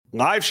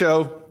Live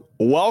show.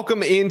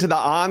 Welcome into the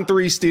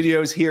On3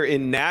 studios here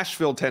in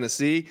Nashville,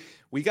 Tennessee.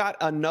 We got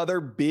another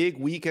big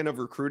weekend of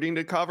recruiting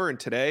to cover, and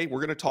today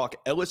we're going to talk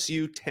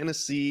LSU,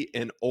 Tennessee,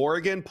 and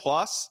Oregon.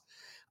 Plus,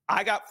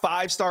 I got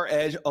five-star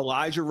edge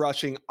Elijah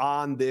Rushing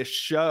on this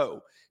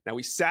show. Now,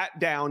 we sat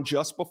down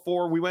just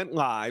before we went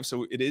live,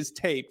 so it is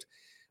taped,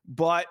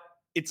 but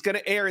it's going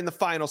to air in the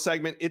final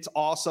segment. It's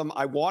awesome.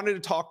 I wanted to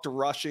talk to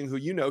Rushing, who,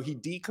 you know, he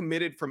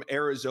decommitted from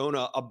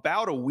Arizona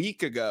about a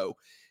week ago.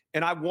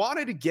 And I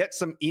wanted to get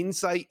some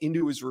insight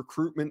into his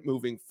recruitment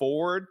moving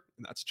forward.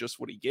 And that's just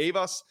what he gave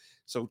us.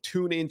 So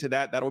tune into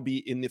that. That'll be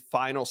in the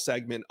final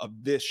segment of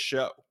this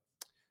show.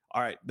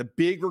 All right. The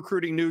big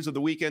recruiting news of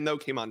the weekend, though,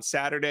 came on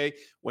Saturday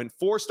when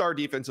four-star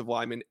defensive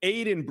lineman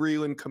Aiden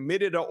Breland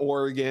committed to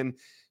Oregon,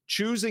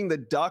 choosing the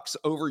Ducks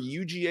over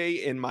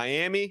UGA in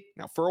Miami.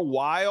 Now, for a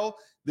while,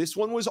 this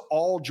one was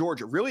all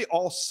Georgia. Really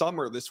all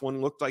summer, this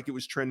one looked like it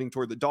was trending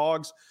toward the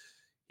Dogs.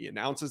 He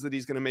announces that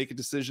he's going to make a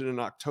decision in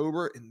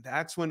October, and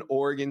that's when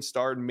Oregon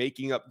started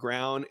making up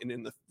ground. And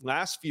in the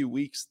last few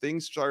weeks,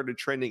 things started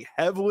trending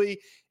heavily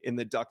in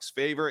the Ducks'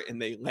 favor,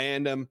 and they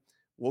land him.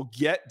 We'll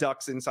get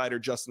Ducks insider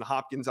Justin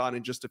Hopkins on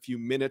in just a few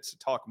minutes to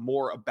talk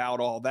more about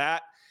all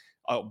that.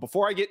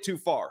 Before I get too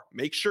far,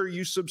 make sure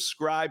you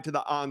subscribe to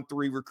the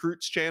On3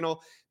 Recruits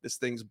channel. This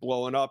thing's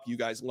blowing up. You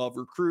guys love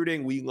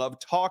recruiting. We love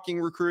talking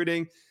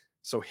recruiting.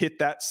 So hit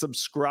that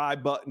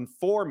subscribe button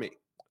for me.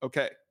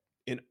 Okay.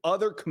 In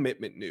other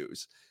commitment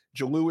news,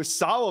 Jalewis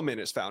Solomon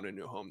has found a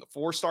new home. The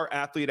four-star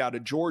athlete out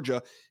of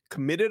Georgia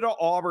committed to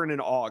Auburn in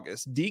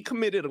August,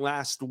 decommitted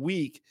last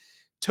week,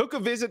 took a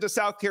visit to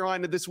South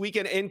Carolina this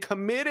weekend and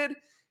committed.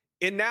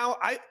 And now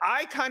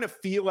I kind of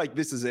feel like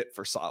this is it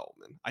for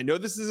Solomon. I know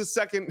this is a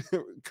second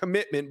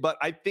commitment, but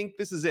I think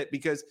this is it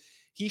because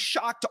he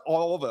shocked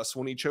all of us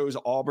when he chose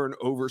Auburn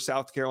over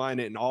South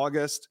Carolina in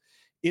August.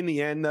 In the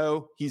end,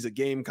 though, he's a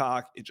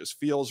Gamecock. It just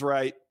feels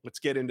right. Let's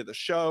get into the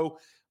show.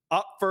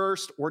 Up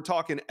first, we're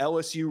talking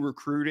LSU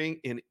recruiting,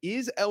 and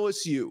is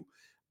LSU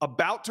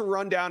about to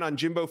run down on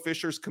Jimbo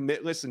Fisher's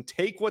commit list and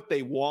take what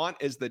they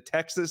want as the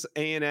Texas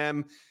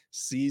A&M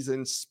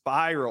season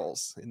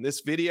spirals? In this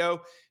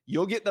video,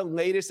 you'll get the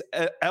latest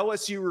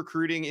LSU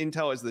recruiting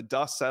intel as the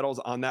dust settles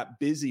on that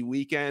busy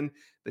weekend.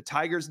 The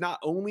Tigers not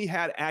only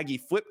had Aggie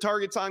flip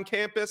targets on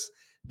campus,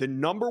 the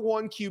number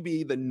one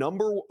QB, the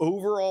number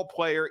overall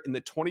player in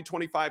the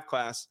 2025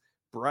 class,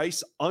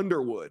 Bryce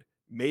Underwood,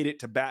 made it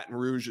to Baton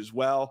Rouge as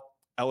well.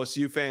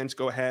 LSU fans,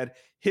 go ahead,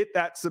 hit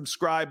that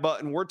subscribe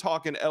button. We're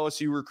talking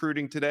LSU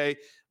recruiting today.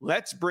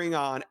 Let's bring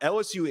on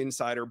LSU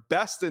insider,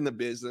 best in the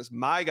business,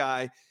 my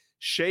guy,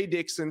 Shea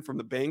Dixon from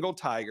the Bengal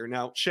Tiger.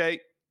 Now,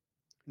 Shea,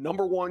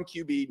 number one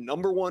QB,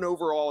 number one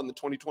overall in the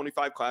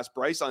 2025 class,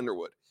 Bryce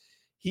Underwood.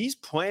 He's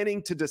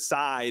planning to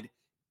decide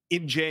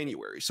in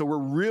January. So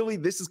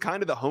this is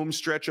kind of the home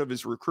stretch of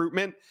his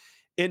recruitment.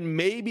 And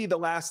maybe the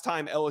last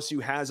time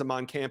LSU has him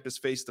on campus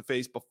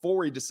face-to-face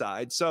before he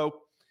decides. So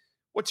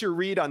what's your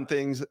read on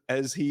things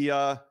as he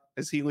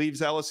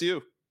leaves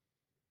LSU?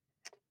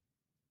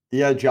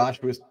 Yeah, Josh,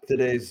 with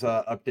today's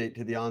update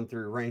to the On3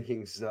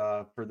 rankings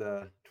for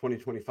the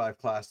 2025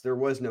 class, there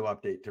was no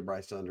update to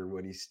Bryce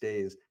Underwood. He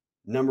stays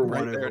number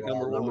one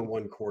overall, number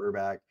one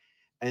quarterback.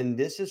 And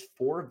this is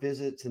 4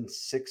 visits in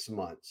 6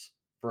 months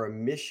for a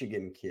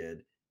Michigan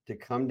kid to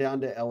come down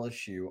to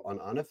LSU on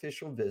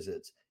unofficial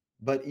visits,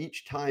 but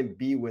each time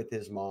be with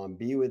his mom,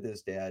 be with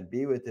his dad,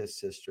 be with his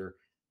sister.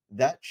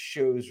 That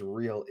shows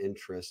real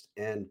interest.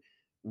 And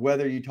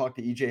whether you talk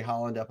to EJ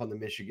Holland up on the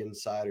Michigan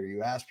side or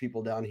you ask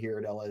people down here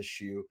at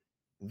LSU,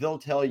 they'll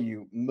tell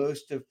you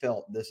most have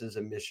felt this is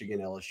a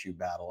Michigan LSU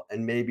battle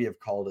and maybe have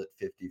called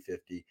it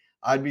 50-50.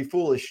 I'd be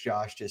foolish,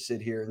 Josh, to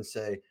sit here and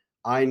say,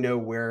 I know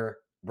where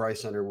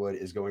Bryce Underwood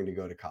is going to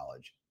go to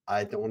college.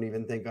 I don't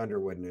even think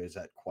Underwood knows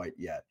that quite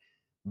yet.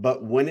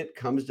 But when it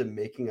comes to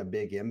making a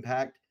big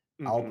impact,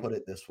 I'll put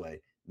it this way.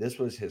 This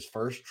was his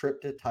first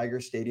trip to Tiger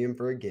Stadium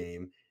for a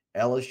game.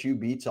 LSU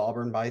beats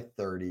Auburn by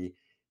 30.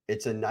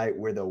 It's a night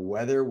where the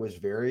weather was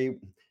very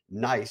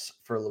nice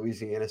for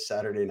Louisiana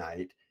Saturday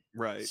night.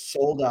 Right.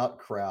 Sold out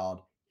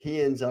crowd.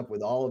 He ends up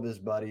with all of his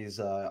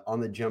buddies on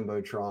the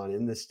Jumbotron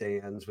in the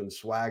stands when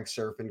Swag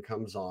Surfing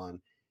comes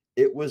on.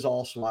 It was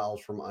all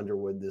smiles from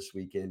Underwood this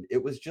weekend.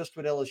 It was just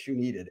what LSU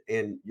needed.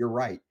 And you're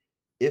right.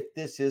 If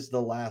this is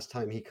the last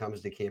time he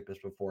comes to campus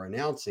before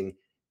announcing,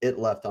 it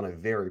left on a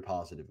very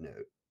positive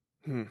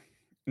note.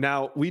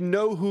 Now, we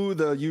know who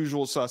the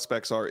usual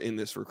suspects are in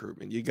this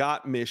recruitment. You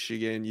got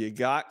Michigan, you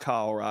got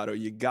Colorado,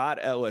 you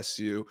got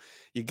LSU,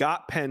 you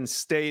got Penn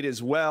State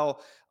as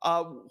well.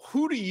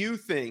 Who do you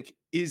think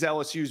is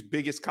LSU's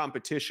biggest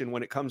competition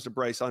when it comes to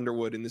Bryce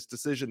Underwood in this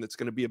decision that's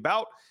going to be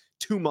about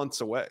 2 months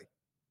away?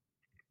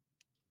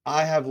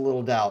 I have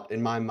little doubt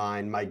in my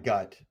mind, my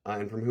gut,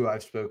 and from who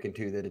I've spoken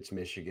to, that it's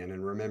Michigan.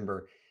 And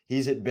remember,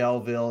 he's at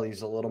Belleville.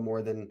 He's a little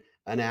more than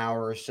an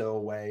hour or so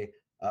away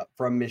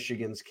from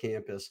Michigan's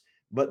campus.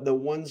 But the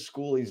one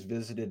school he's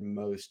visited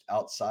most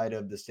outside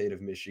of the state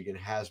of Michigan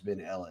has been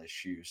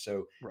LSU.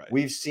 So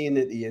we've seen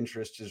that the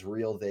interest is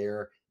real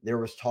there. There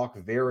was talk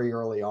very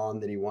early on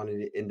that he wanted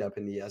to end up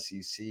in the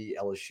SEC.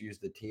 LSU is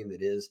the team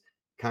that is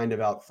kind of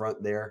out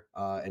front there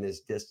and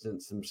has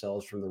distanced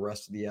themselves from the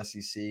rest of the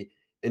SEC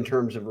in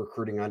terms of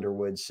recruiting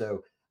Underwood.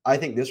 So I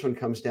think this one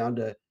comes down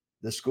to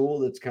the school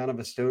that's kind of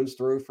a stone's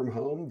throw from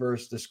home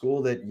versus the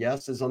school that,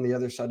 yes, is on the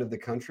other side of the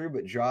country,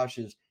 but Josh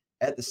is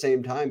at the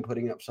same time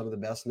putting up some of the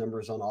best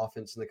numbers on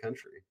offense in the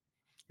country.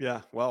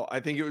 Yeah, well,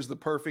 I think it was the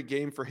perfect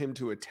game for him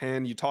to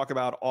attend. You talk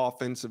about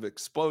offensive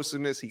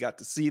explosiveness. He got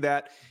to see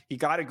that. He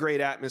got a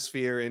great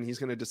atmosphere, and he's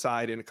going to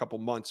decide in a couple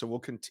months. So we'll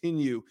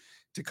continue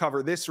to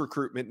cover this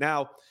recruitment.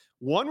 Now,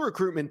 one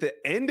recruitment that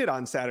ended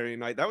on Saturday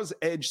night, that was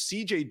Edge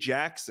CJ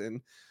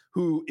Jackson,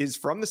 who is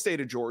from the state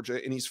of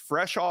Georgia, and he's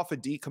fresh off a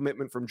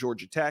decommitment from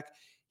Georgia Tech.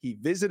 He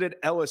visited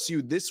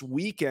LSU this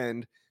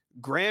weekend.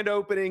 Grand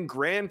opening,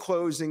 grand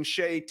closing.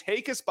 Shay,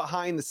 take us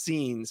behind the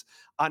scenes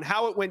on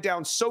how it went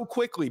down so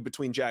quickly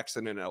between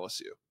Jackson and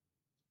LSU.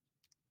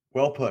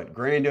 Well put.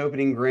 Grand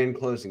opening, grand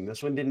closing.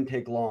 This one didn't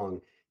take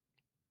long.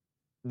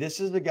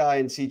 This is the guy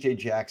in CJ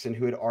Jackson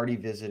who had already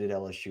visited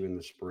LSU in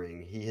the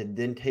spring. He had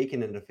then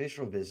taken an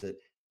official visit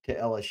to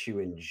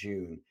LSU in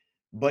June,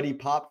 but he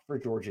popped for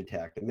Georgia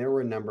Tech. And there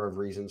were a number of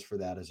reasons for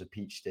that as a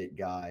Peach State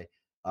guy.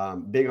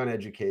 Big on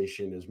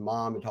education. His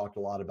mom had talked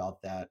a lot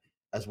about that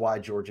as why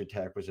Georgia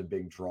Tech was a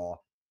big draw.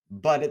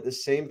 But at the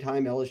same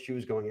time, LSU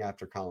was going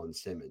after Colin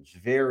Simmons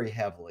very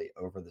heavily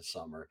over the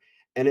summer.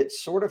 And it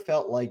sort of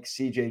felt like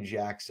CJ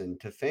Jackson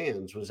to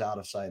fans was out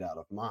of sight, out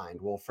of mind.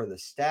 Well, for the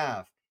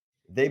staff,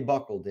 they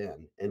buckled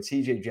in. And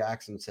CJ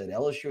Jackson said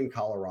LSU and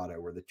Colorado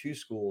were the two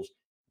schools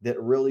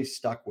that really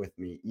stuck with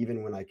me,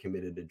 even when I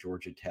committed to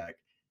Georgia Tech.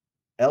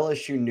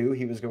 LSU knew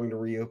he was going to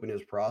reopen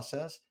his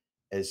process.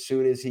 As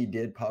soon as he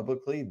did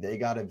publicly, they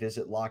got a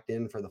visit locked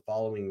in for the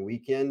following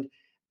weekend.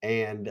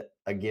 And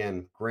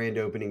again, grand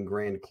opening,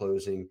 grand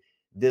closing.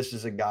 This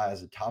is a guy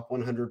as a top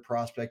 100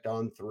 prospect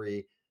on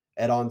three,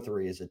 on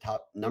three, is a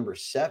top number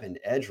 7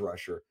 edge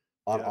rusher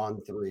Yeah.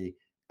 on three.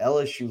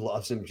 LSU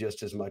loves him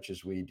just as much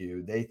as we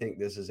do. They think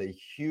this is a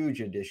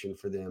huge addition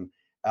for them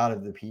out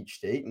of the Peach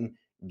State and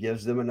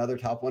gives them another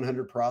top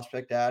 100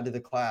 prospect to add to the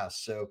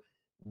class. So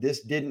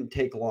this didn't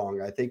take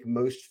long. I think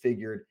most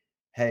figured,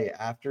 hey,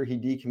 after he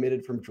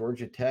decommitted from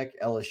Georgia Tech,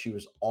 LSU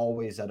was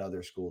always that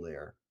other school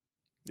there.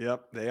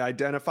 Yep. They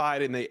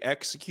identified and they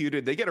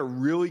executed. They get a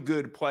really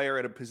good player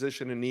at a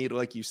position in need,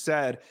 like you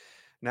said.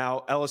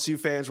 Now, LSU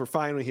fans, we're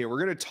finally here.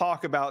 We're going to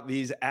talk about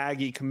these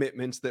Aggie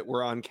commitments that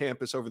were on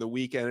campus over the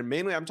weekend. And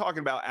mainly, I'm talking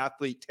about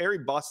athlete Terry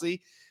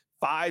Bussey,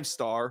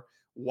 5-star,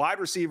 wide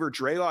receiver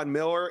Draylon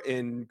Miller,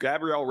 and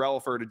Gabrielle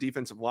Relaford, a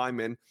defensive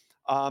lineman.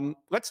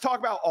 Let's talk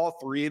about all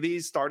three of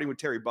these, starting with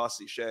Terry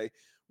Bussey, Shay.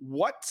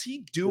 What's he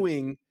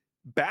doing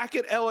back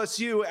at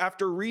LSU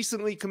after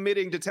recently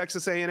committing to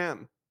Texas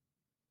A&M?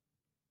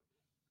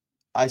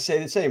 I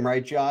say the same,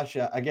 right, Josh?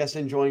 I guess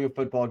enjoying a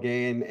football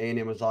game.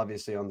 A&M was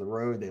obviously on the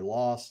road; they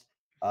lost,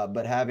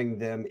 but having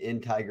them in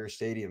Tiger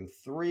Stadium,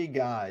 three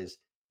guys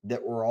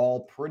that were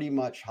all pretty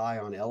much high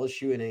on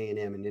LSU and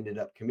A&M, and ended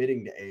up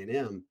committing to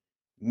A&M,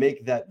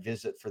 make that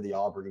visit for the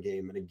Auburn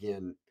game. And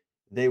again,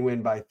 they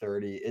win by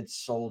 30.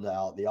 It's sold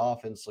out. The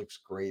offense looks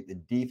great. The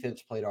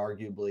defense played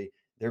arguably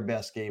their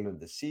best game of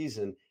the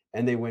season,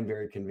 and they win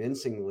very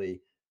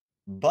convincingly.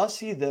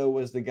 Bussy, though,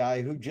 was the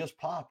guy who just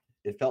popped.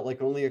 It felt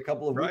like only a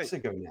couple of Right. weeks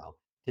ago now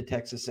to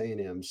Texas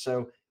A&M.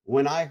 So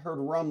when I heard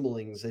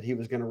rumblings that he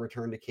was going to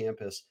return to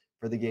campus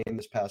for the game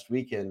this past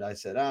weekend, I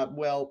said,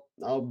 well,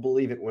 I'll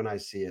believe it when I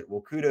see it.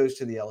 Well, kudos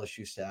to the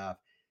LSU staff.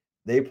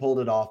 They pulled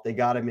it off. They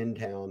got him in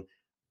town.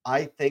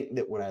 I think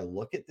that when I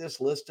look at this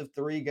list of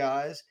three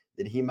guys,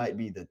 that he might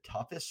be the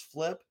toughest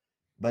flip.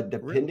 But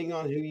Really? depending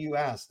on who you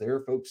ask, there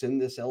are folks in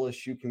this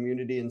LSU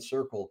community and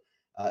circle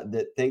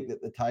that think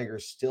that the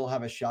Tigers still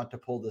have a shot to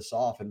pull this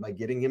off. And by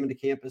getting him into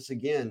campus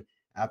again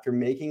after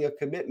making a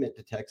commitment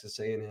to Texas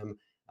A&M,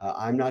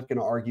 I'm not going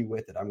to argue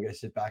with it. I'm going to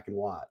sit back and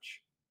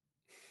watch.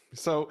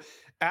 So,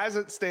 as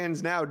it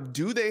stands now,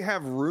 do they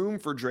have room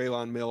for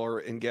Draylon Miller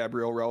and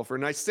Gabrielle Relford?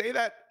 And I say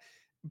that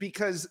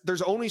because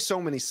there's only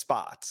so many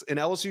spots, and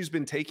LSU's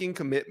been taking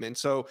commitment.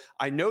 So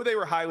I know they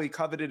were highly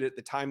coveted at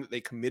the time that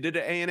they committed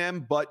to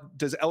A&M, but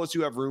does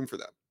LSU have room for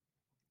them?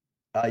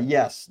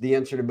 Yes, the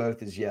answer to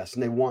both is yes,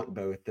 and they want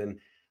both. And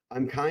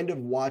I'm kind of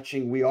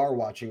watching, we are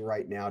watching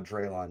right now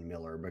Draylon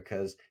Miller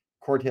because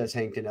Cortez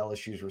Hankton,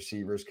 LSU's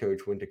receivers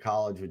coach, went to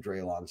college with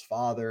Draylon's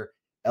father.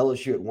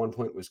 LSU at one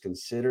point was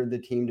considered the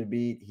team to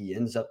beat. He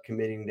ends up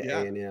committing to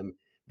Yeah. A&M,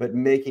 but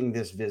making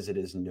this visit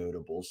is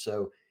notable.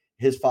 So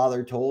his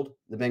father told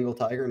the Bengal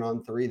Tiger and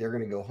on three, they're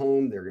going to go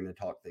home, they're going to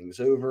talk things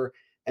over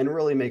and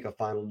really make a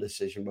final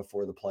decision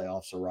before the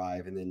playoffs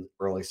arrive and then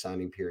early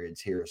signing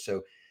periods here.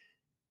 So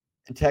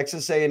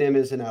Texas A&M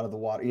isn't out of the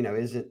water,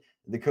 isn't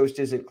the coast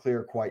isn't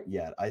clear quite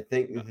yet. I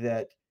think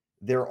that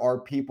there are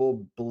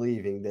people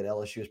believing that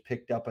LSU has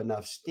picked up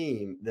enough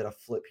steam that a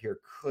flip here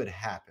could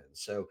happen.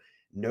 So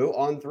no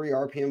on 3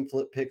 RPM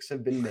flip picks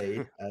have been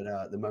made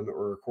at the moment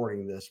we're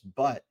recording this,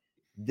 but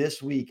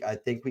this week I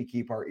think we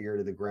keep our ear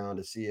to the ground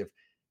to see if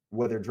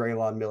whether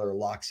Draylon Miller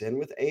locks in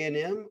with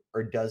A&M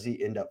or does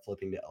he end up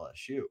flipping to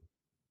LSU.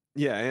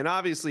 Yeah, and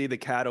obviously the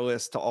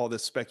catalyst to all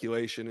this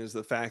speculation is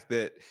the fact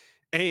that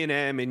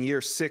A&M in year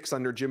 6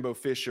 under Jimbo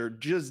Fisher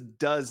just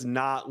does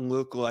not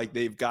look like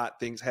they've got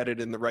things headed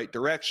in the right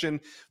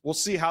direction. We'll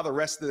see how the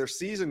rest of their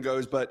season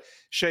goes, but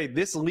Shay,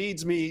 this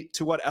leads me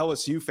to what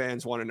LSU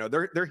fans want to know.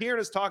 They're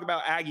hearing us talk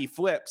about Aggie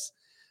flips,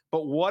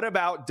 but what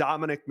about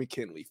Dominic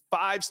McKinley,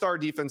 5-star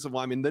defensive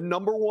lineman, the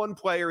number 1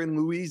 player in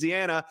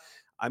Louisiana?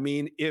 I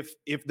mean, if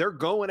they're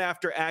going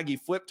after Aggie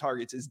flip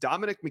targets, is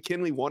Dominic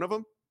McKinley one of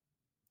them?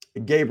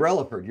 Gabe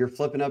Relaford, you're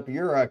flipping up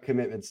your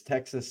commitments,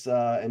 Texas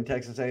and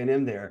Texas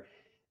A&M there.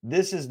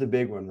 This is the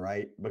big one,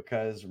 right?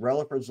 Because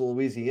Relaford's a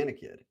Louisiana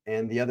kid,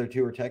 and the other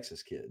two are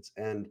Texas kids.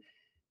 And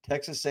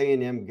Texas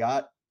A&M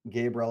got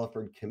Gabe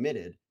Relaford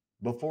committed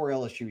before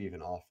LSU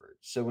even offered.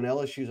 So when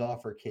LSU's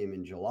offer came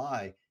in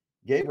July,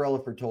 Gabe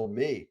Relaford told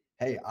me,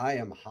 "Hey, I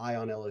am high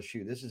on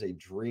LSU. This is a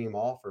dream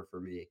offer for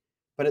me."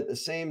 But at the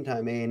same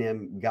time,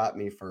 A&M got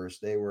me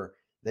first.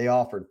 They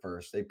offered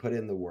first. They put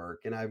in the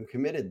work, and I'm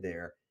committed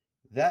there.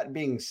 That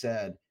being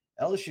said,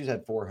 LSU's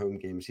had 4 home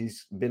games.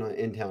 He's been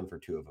in town for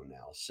 2 of them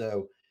now.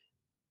 So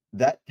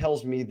that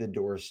tells me the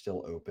door is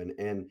still open.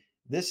 And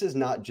this is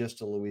not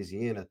just a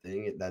Louisiana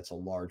thing. That's a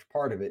large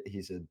part of it.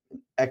 He's an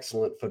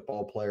excellent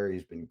football player.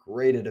 He's been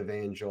great at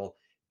Evangel,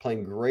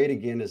 playing great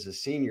again as a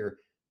senior.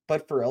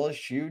 But for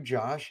LSU,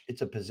 Josh,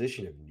 it's a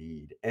position of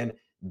need. And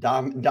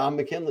Dom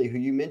McKinley, who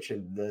you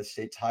mentioned, the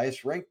state's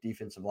highest ranked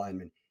defensive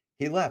lineman,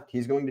 he left.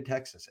 He's going to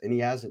Texas, and he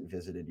hasn't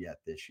visited yet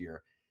this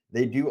year.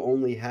 They do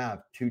only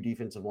have 2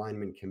 defensive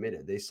linemen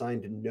committed. They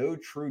signed no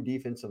true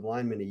defensive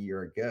lineman a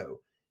year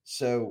ago.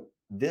 So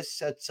this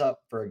sets up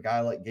for a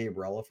guy like Gabe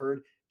Relaford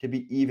to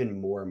be even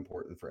more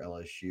important for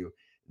LSU.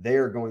 They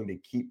are going to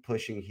keep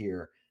pushing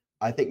here.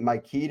 I think my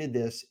key to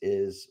this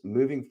is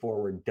moving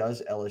forward,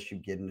 does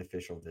LSU get an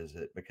official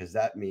visit? Because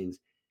that means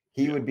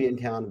he would be in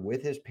town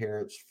with his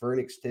parents for an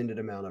extended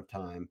amount of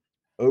time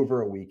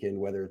over a weekend,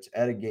 whether it's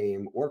at a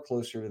game or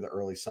closer to the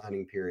early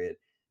signing period.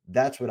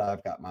 That's what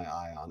I've got my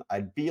eye on.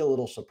 I'd be a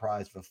little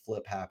surprised if a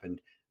flip happened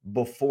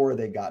before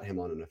they got him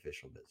on an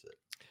official visit.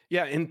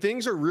 Yeah, and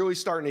things are really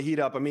starting to heat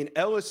up. I mean,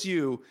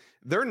 LSU,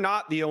 they're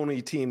not the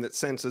only team that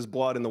senses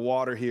blood in the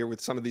water here with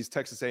some of these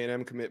Texas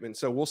A&M commitments.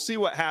 So we'll see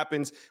what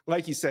happens.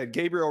 Like you said,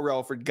 Gabriel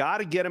Relaford, got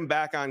to get him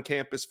back on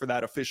campus for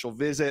that official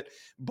visit,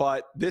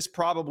 but this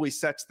probably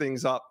sets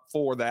things up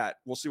for that.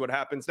 We'll see what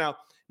happens.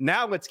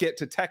 Now let's get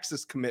to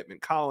Texas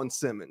commitment, Colin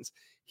Simmons.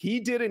 He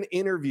did an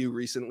interview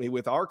recently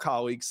with our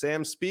colleague,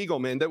 Sam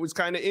Spiegelman, that was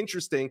kind of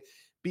interesting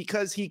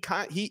because he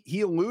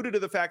alluded to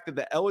the fact that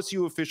the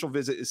LSU official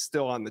visit is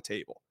still on the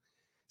table.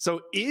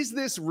 So is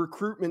this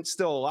recruitment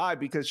still alive?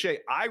 Because, Shay,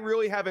 I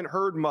really haven't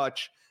heard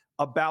much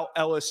about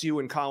LSU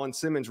and Colin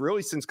Simmons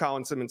really since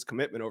Colin Simmons'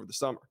 commitment over the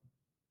summer.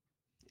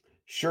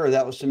 Sure,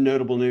 that was some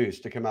notable news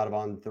to come out of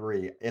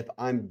On3. If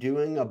I'm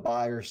doing a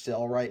buy or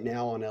sell right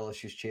now on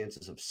LSU's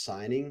chances of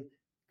signing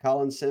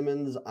Colin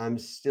Simmons, I'm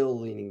still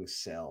leaning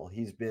sell.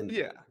 He's been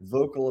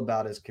vocal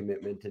about his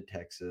commitment to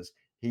Texas.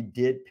 He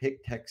did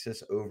pick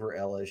Texas over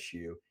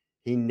LSU.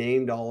 He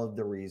named all of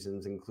the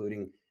reasons,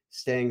 including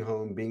staying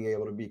home, being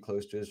able to be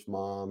close to his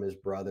mom, his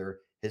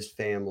brother, his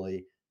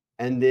family.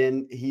 And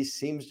then he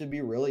seems to be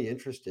really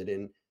interested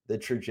in the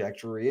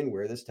trajectory and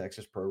where this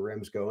Texas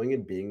program is going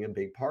and being a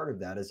big part of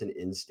that as an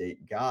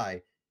in-state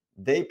guy.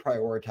 They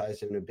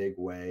prioritized him in a big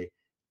way,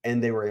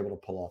 and they were able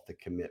to pull off the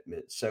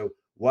commitment. So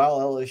while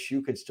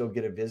LSU could still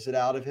get a visit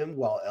out of him,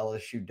 while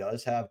LSU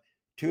does have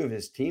 2 of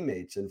his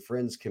teammates and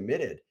friends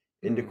committed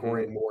into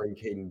Corian Moore and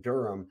Caden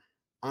Durham,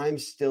 I'm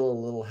still a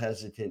little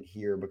hesitant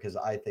here because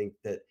I think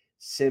that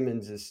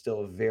Simmons is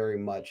still very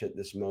much at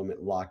this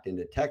moment locked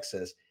into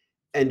Texas.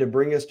 And to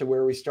bring us to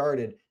where we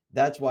started,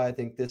 that's why I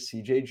think this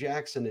CJ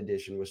Jackson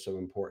edition was so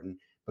important,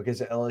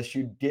 because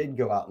LSU did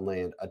go out and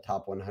land a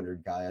top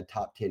 100 guy, a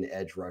top 10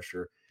 edge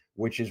rusher,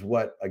 which is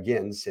what,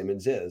 again,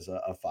 Simmons is,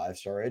 a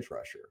 5-star edge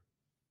rusher.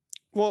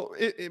 Well,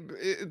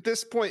 at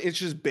this point, it's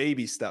just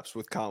baby steps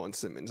with Colin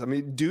Simmons. I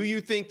mean, do you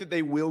think that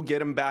they will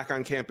get him back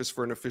on campus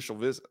for an official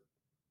visit?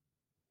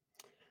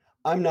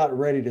 I'm not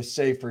ready to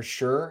say for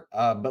sure,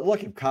 but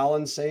look, if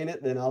Colin's saying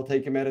it, then I'll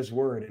take him at his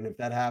word. And if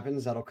that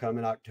happens, that'll come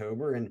in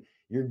October, and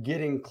you're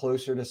getting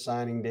closer to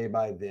signing day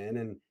by then,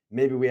 and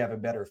maybe we have a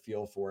better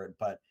feel for it.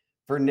 But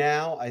for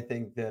now, I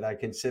think that I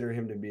consider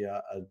him to be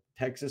a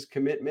Texas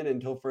commitment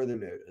until further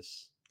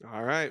notice.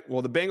 All right.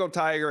 Well, the Bengal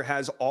Tiger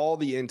has all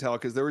the intel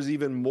because there was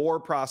even more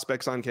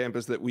prospects on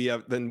campus that we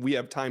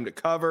have time to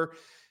cover.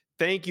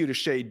 Thank you to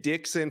Shay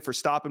Dixon for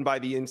stopping by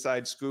the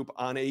Inside Scoop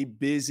on a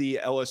busy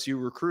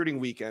LSU recruiting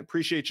weekend.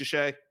 Appreciate you,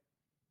 Shay.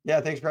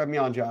 Yeah, thanks for having me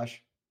on,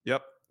 Josh.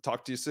 Yep.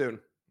 Talk to you soon.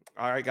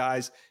 All right,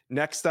 guys.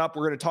 Next up,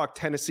 we're going to talk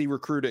Tennessee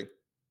recruiting.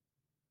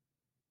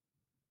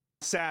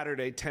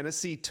 Saturday,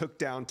 Tennessee took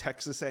down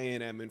Texas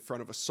A&M in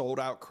front of a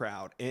sold-out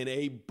crowd and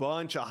a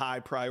bunch of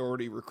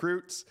high-priority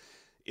recruits.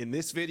 In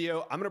this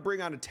video, I'm going to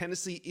bring on a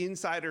Tennessee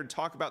insider to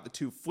talk about the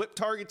 2 flip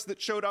targets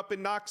that showed up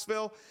in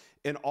Knoxville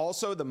and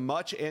also the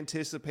much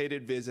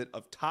anticipated visit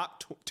of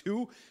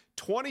 2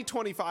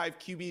 2025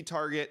 QB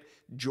target,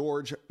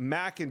 George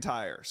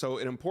McIntyre. So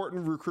an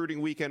important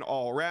recruiting weekend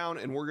all around,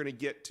 and we're going to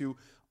get to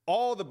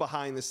all the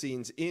behind the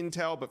scenes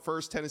intel. But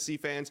first, Tennessee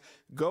fans,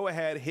 go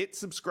ahead, hit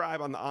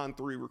subscribe on the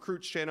On3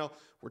 Recruits channel.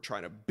 We're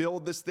trying to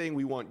build this thing.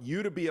 We want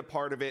you to be a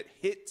part of it.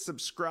 Hit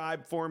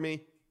subscribe for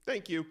me.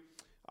 Thank you.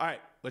 All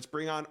right, let's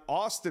bring on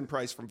Austin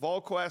Price from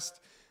VolQuest.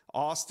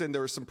 Austin,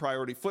 there were some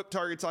priority flip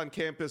targets on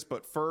campus,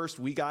 but first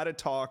we got to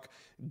talk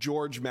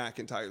George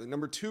McIntyre, the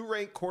number 2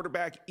 ranked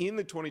quarterback in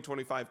the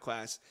 2025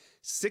 class,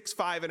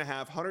 6'5.5",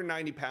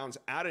 190 pounds,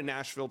 out of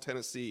Nashville,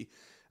 Tennessee.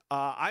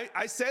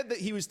 I said that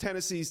he was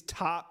Tennessee's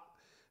top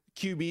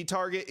QB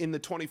target in the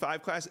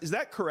 25 class. Is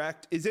that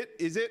correct? Is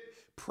it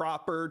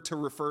proper to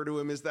refer to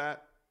him as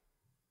that?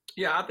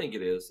 Yeah, I think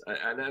it is.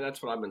 And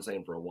that's what I've been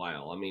saying for a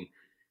while. I mean,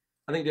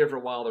 I think there for a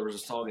while there was a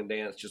song and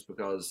dance just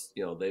because,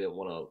 they didn't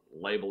want to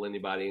label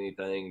anybody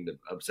anything to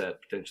upset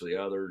potentially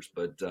others.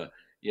 But,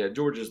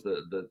 George is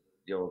the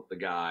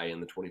guy in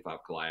the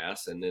 25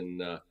 class. And then,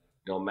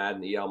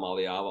 Madden Eyal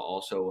Maliava,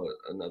 also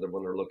another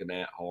one they're looking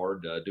at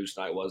hard. Deuce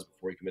Knight was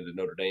before he committed to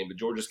Notre Dame. But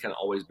George has kind of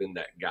always been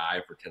that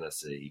guy for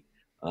Tennessee,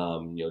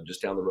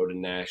 just down the road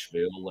in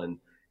Nashville, and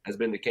has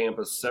been to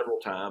campus several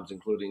times,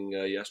 including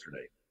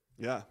yesterday.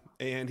 Yeah,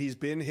 and he's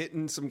been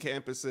hitting some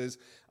campuses.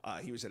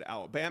 He was at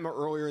Alabama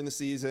earlier in the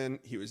season.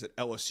 He was at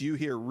LSU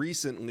here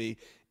recently,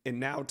 and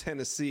now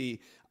Tennessee.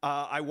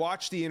 I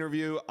watched the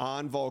interview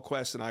on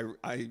VolQuest, and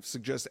I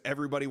suggest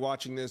everybody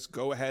watching this,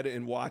 go ahead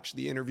and watch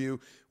the interview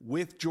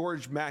with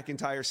George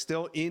McIntyre,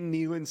 still in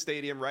Neyland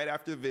Stadium right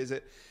after the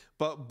visit.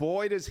 But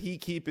boy, does he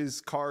keep his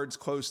cards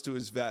close to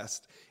his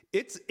vest.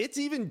 It's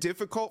even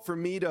difficult for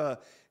me to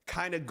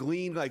kind of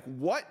glean, like,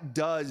 what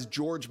does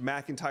George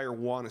McIntyre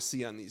want to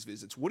see on these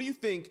visits? What do you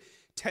think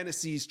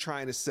Tennessee's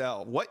trying to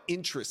sell? What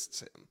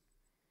interests him?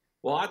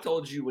 Well, I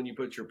told you when you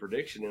put your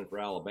prediction in for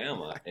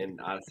Alabama, and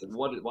I said,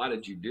 why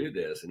did you do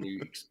this? And you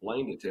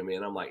explained it to me,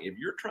 and I'm like, if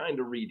you're trying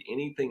to read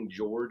anything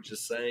George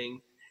is saying,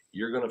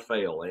 you're going to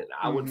fail. And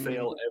I would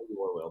fail,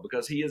 everyone will,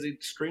 because he is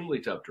extremely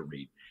tough to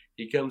read.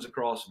 He comes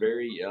across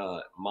very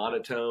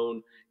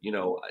monotone,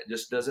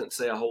 just doesn't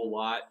say a whole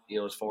lot,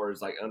 as far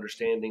as like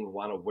understanding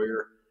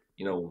where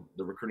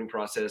the recruiting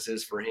process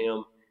is for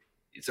him.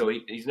 So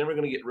he's never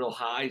going to get real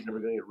high. He's never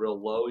going to get real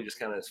low. He just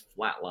kind of is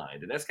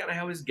flatlined. And that's kind of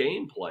how his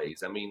game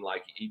plays. I mean,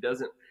 like it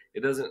doesn't,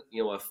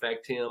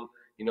 affect him.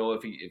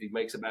 If he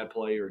makes a bad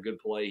play or a good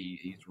play,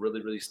 he's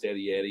really, really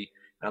steady Eddie.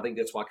 And I think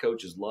that's why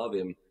coaches love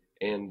him.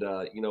 And,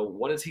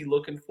 what is he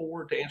looking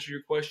for, to answer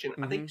your question?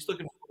 I think he's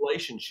looking for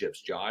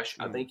relationships, Josh.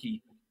 I think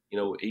he's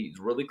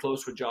really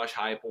close with Josh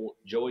Heupel.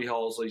 Joey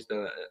Halsley's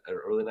done a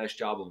really nice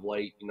job of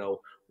late,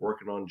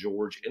 working on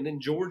George. And then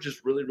George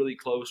is really, really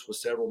close with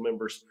several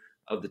members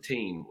of the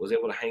team, was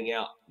able to hang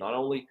out not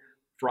only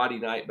Friday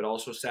night, but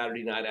also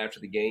Saturday night after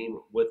the game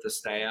with the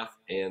staff.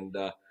 And,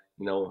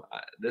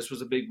 this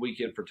was a big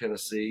weekend for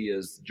Tennessee,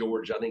 as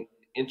George, I think,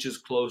 inches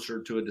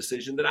closer to a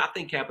decision that I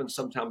think happens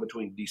sometime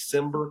between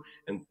December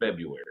and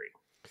February.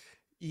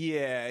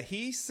 Yeah,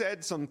 he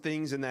said some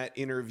things in that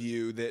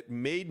interview that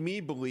made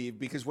me believe,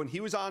 because when he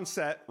was on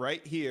set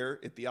right here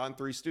at the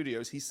On3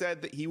 studios, he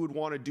said that he would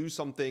want to do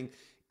something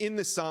in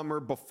the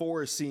summer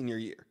before his senior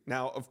year.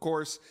 Now, of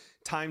course,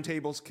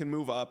 timetables can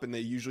move up, and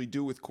they usually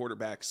do with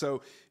quarterbacks.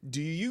 So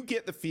do you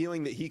get the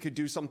feeling that he could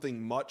do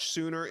something much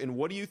sooner? And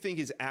what do you think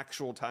his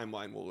actual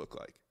timeline will look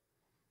like?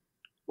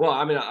 Well,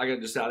 I mean, I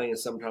think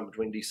it's sometime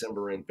between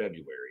December and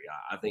February.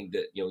 I think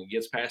that, he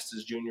gets past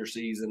his junior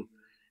season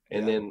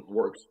and then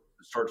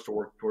starts to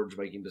work towards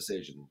making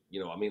decisions.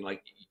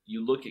 Like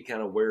you look at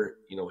kind of where,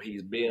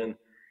 he's been.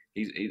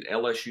 He's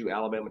LSU,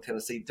 Alabama,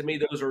 Tennessee. To me,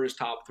 those are his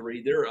top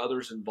 3. There are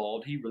others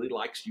involved. He really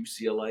likes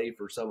UCLA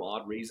for some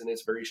odd reason.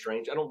 It's very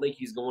strange. I don't think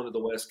he's going to the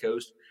West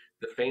Coast.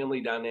 The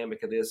family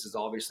dynamic of this is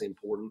obviously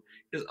important.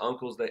 His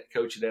uncle's that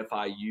coach at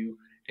FIU,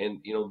 and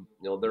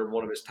they're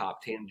one of his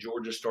top 10.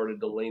 Georgia started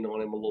to lean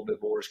on him a little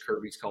bit more as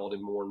Kirby's called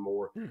him more and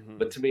more.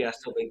 But to me, I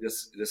still think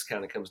this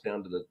kind of comes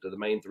down to the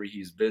main 3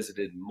 he's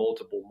visited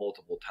multiple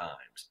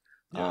times.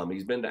 Yeah.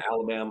 He's been to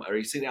Alabama, or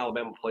he's seen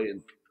Alabama play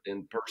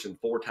in person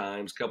 4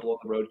 times, couple on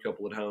the road,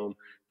 couple at home.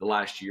 The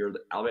last year,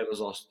 Alabama's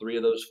lost 3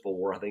 of those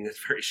 4. I think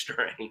that's very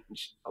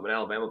strange. I'm an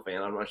Alabama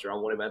fan. I'm not sure I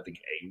want him at the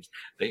games.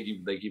 They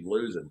keep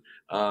losing.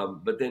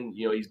 But then,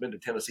 he's been to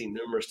Tennessee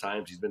numerous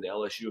times. He's been to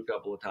LSU a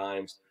couple of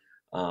times.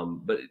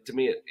 But to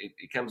me,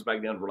 it comes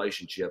back down to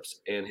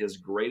relationships, and his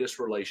greatest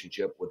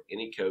relationship with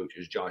any coach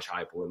is Josh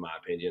Heupel, in my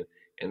opinion.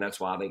 And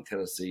that's why I think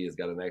Tennessee has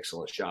got an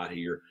excellent shot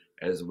here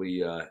as we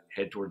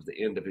head towards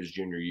the end of his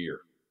junior year.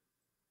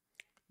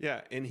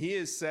 Yeah, and he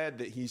has said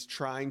that he's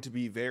trying to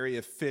be very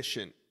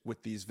efficient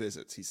with these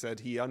visits. He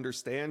said he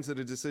understands that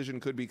a decision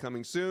could be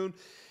coming soon,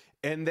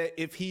 and that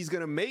if he's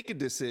going to make a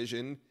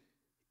decision,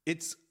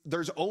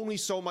 there's only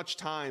so much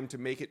time to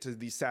make it to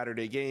these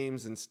Saturday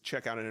games and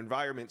check out an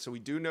environment. So we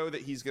do know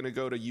that he's going to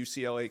go to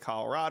UCLA,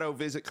 Colorado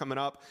visit coming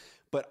up,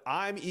 but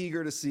I'm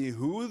eager to see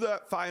who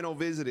the final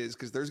visit is,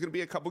 because there's going to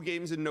be a couple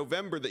games in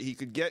November that he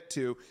could get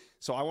to.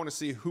 So I want to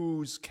see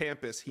whose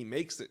campus he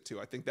makes it to.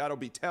 I think that'll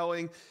be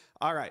telling.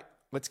 All right,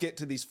 let's get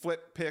to these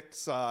flip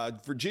picks.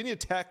 Virginia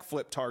Tech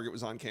flip target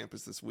was on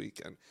campus this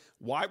weekend.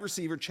 Wide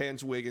receiver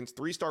Chance Wiggins,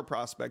 3-star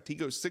prospect. He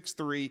goes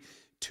 6'3",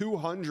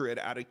 200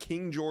 out of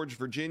King George,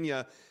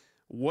 Virginia.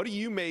 What do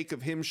you make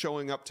of him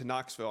showing up to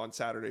Knoxville on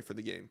Saturday for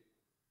the game?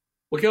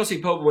 Well,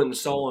 Kelsey Pope went and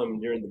saw him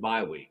during the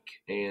bye week,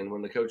 and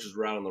when the coaches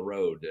were out on the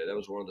road, that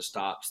was one of the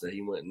stops that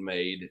he went and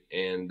made.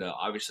 And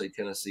obviously,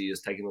 Tennessee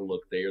is taking a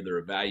look there. They're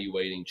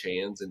evaluating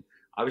Chance, and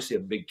obviously a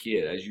big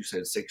kid, as you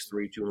said,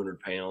 6'3", 200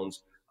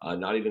 pounds,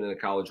 not even in a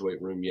college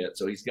weight room yet.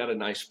 So he's got a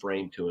nice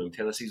frame to him.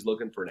 Tennessee's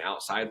looking for an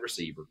outside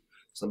receiver,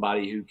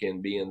 somebody who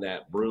can be in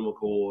that Brew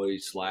McCoy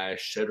 /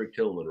 Cedric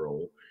Tillman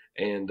role.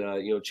 And,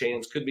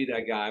 Chance could be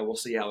that guy. We'll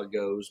see how it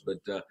goes,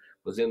 but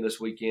was in this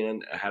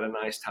weekend, had a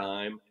nice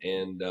time,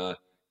 and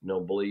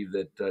believe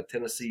that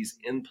Tennessee's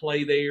in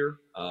play there.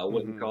 I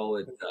wouldn't call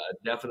it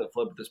a definite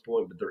flip at this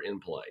point, but they're in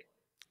play.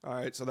 All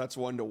right, so that's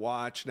one to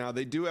watch. Now,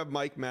 they do have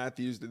Mike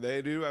Matthews.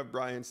 They do have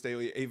Brian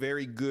Staley, a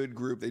very good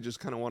group. They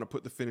just kind of want to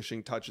put the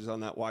finishing touches on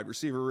that wide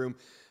receiver room.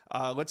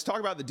 Let's talk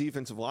about the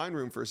defensive line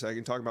room for a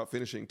second, talk about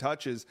finishing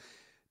touches.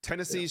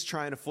 Tennessee's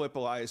trying to flip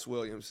Elias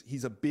Williams.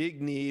 He's a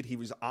big need. He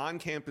was on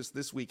campus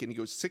this week, and he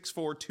goes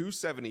 6'4",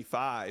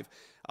 275.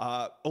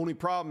 Only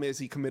problem is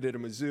he committed to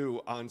Mizzou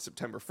on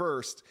September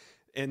 1st,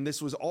 and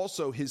this was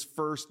also his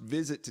first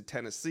visit to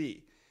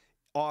Tennessee.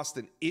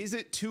 Austin, is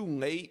it too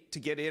late to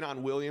get in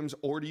on Williams,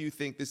 or do you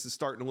think this is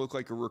starting to look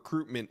like a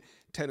recruitment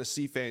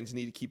Tennessee fans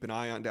need to keep an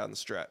eye on down the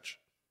stretch?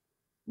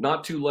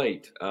 Not too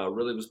late.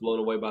 Really was blown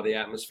away by the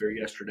atmosphere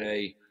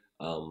yesterday.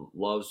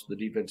 Loves the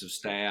defensive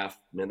staff.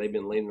 Man, they've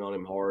been leaning on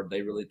him hard.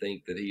 They really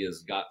think that he has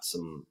got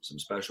some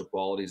special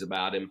qualities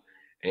about him.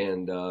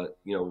 And,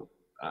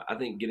 I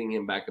think getting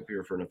him back up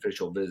here for an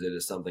official visit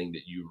is something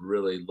that you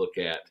really look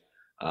at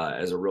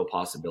as a real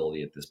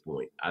possibility at this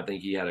point. I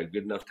think he had a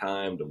good enough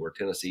time to where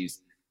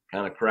Tennessee's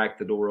kind of cracked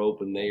the door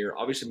open there.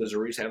 Obviously,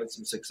 Missouri's having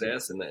some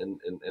success and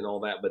all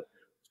that, but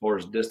as far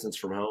as distance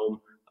from home,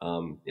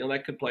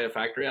 that could play a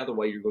factor. Either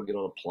way, you're going to get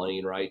on a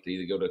plane, right, to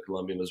either go to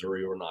Columbia,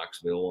 Missouri, or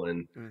Knoxville.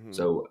 And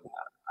so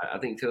I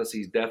think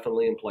Tennessee's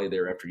definitely in play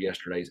there after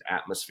yesterday's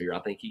atmosphere. I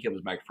think he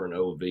comes back for an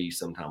OV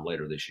sometime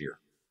later this year.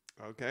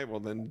 Okay, well,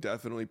 then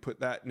definitely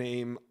put that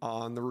name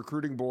on the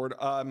recruiting board.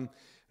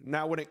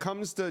 Now, when it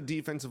comes to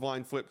defensive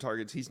line flip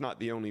targets, he's not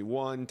the only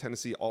one.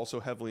 Tennessee also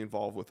heavily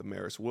involved with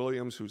Amaris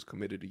Williams, who's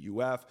committed to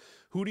UF.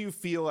 Who do you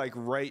feel like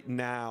right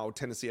now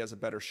Tennessee has a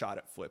better shot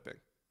at flipping?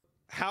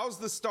 How's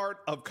the start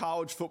of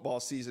college football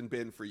season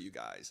been for you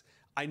guys?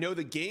 I know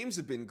the games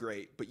have been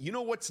great, but you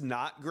know what's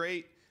not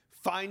great?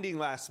 Finding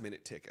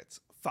last-minute tickets.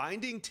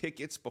 Finding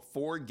tickets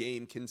before a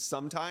game can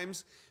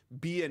sometimes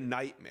be a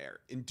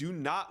nightmare, and do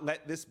not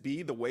let this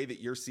be the way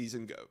that your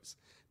season goes.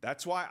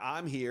 That's why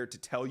I'm here to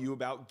tell you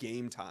about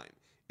Game Time.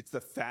 It's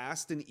the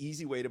fast and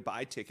easy way to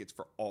buy tickets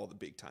for all the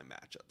big-time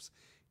matchups.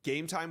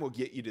 Game Time will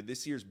get you to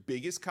this year's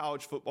biggest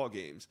college football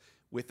games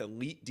with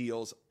elite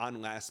deals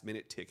on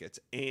last-minute tickets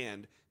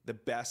and the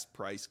best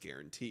price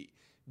guarantee.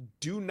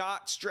 Do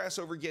not stress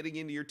over getting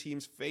into your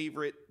team's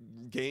favorite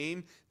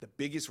game, the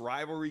biggest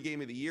rivalry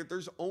game of the year.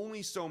 There's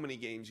only so many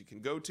games you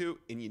can go to,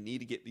 and you need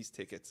to get these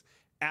tickets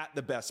at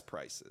the best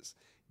prices.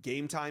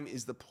 Game Time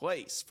is the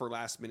place for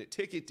last-minute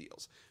ticket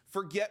deals.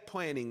 Forget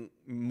planning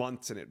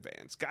months in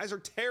advance. Guys are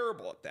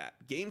terrible at that.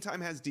 Game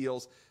Time has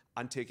deals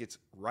on tickets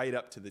right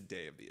up to the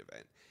day of the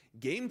event.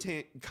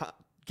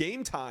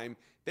 Game Time,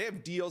 they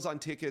have deals on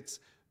tickets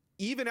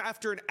even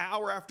after an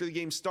hour after the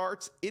game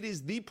starts. It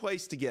is the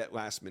place to get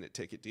last-minute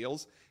ticket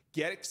deals.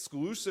 Get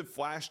exclusive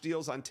flash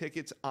deals on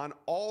tickets on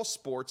all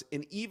sports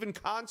and even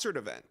concert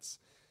events.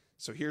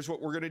 So here's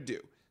what we're going to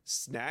do.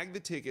 Snag the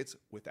tickets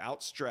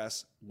without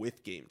stress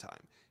with Game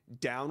Time.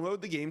 Download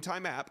the Game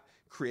Time app,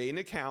 create an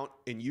account,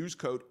 and use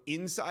code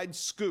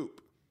INSIDESCOOP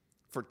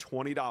for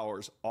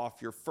 $20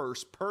 off your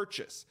first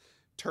purchase.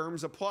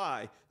 Terms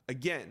apply.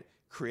 Again,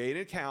 create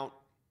an account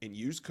and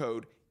use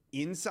code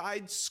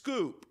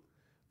INSIDESCOOP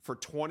for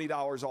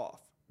 $20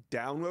 off.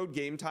 Download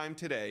Game Time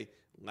today.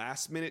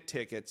 Last-minute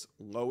tickets,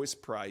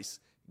 lowest price,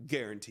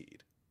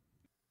 guaranteed.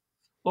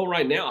 Well,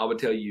 right now, I would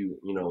tell you,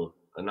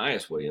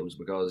 Anias Williams,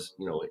 because,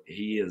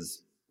 he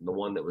is the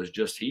one that was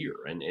just here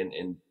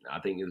and I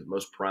think is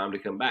most primed to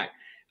come back.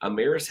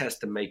 Amaris has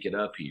to make it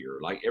up here.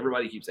 Like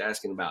everybody keeps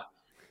asking about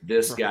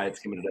this guy that's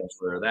committed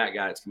elsewhere, that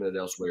guy that's committed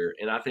elsewhere.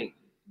 And I think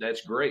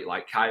that's great.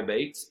 Like Kai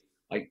Bates,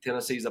 like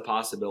Tennessee's a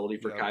possibility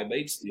for Kai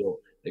Bates still.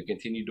 They've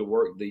continued to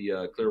work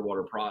the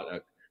Clearwater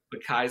product,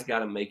 but Kai's got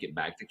to make it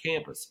back to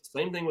campus.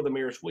 Same thing with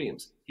Amaris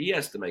Williams. He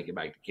has to make it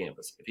back to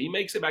campus. If he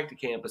makes it back to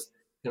campus,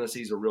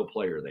 Tennessee's a real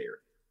player there.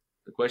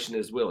 The question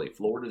is, will he?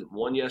 Florida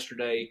won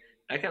yesterday.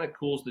 That kind of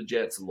cools the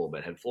Jets a little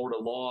bit. Had Florida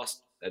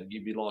lost, that'd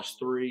give you lost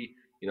 3.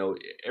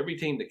 Every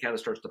team that kind of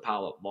starts to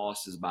pile up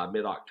losses by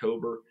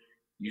mid-October,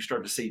 you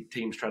start to see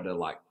teams try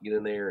to get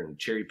in there and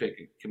cherry pick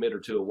a commit or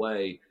two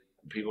away.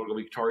 People are going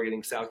to be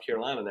targeting South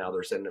Carolina now.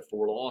 They're sitting at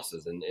 4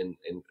 losses and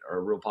are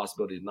a real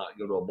possibility to not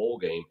go to a bowl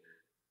game.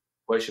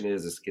 Question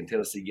is can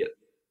Tennessee get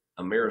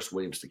Amaris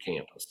Williams to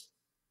campus?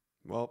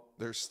 Well,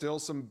 there's still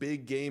some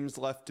big games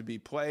left to be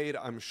played.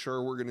 I'm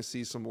sure we're going to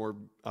see some more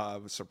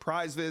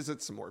surprise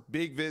visits, some more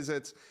big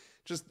visits.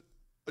 Just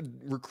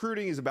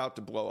recruiting is about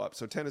to blow up.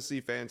 So Tennessee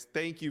fans,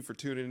 thank you for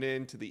tuning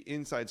in to the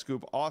Inside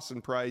Scoop.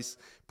 Austin Price,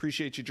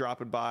 appreciate you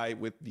dropping by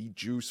with the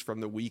juice from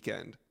the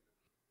weekend.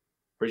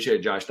 Appreciate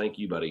it, Josh. Thank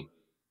you, buddy.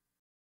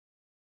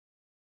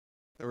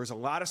 There was a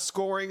lot of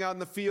scoring on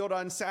the field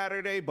on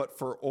Saturday, but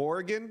for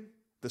Oregon,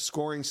 the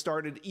scoring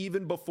started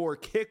even before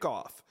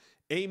kickoff.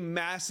 A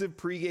massive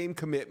pregame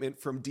commitment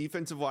from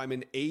defensive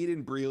lineman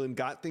Aiden Breland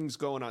got things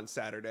going on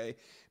Saturday.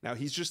 Now,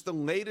 he's just the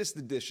latest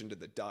addition to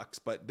the Ducks,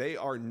 but they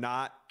are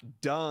not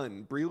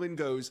done. Breland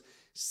goes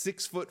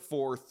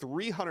 6'4",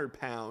 300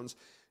 pounds,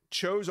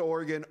 chose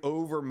Oregon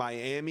over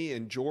Miami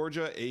and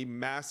Georgia, a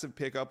massive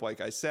pickup,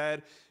 like I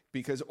said,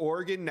 because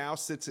Oregon now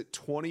sits at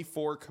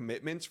 24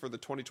 commitments for the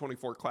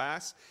 2024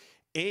 class.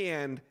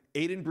 And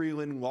Aiden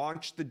Breland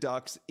launched the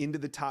Ducks into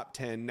the top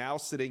 10, now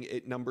sitting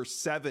at number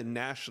 7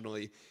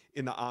 nationally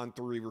in the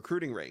On3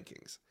 recruiting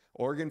rankings.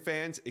 Oregon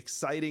fans,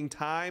 exciting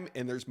time,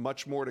 and there's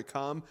much more to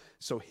come.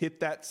 So hit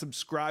that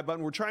subscribe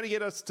button. We're trying to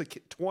get us to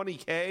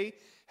 20K.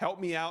 Help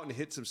me out and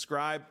hit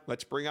subscribe.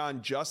 Let's bring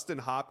on Justin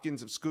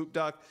Hopkins of Scoop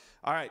Duck.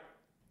 All right.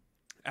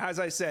 As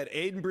I said,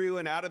 Aiden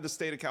Breland out of the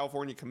state of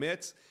California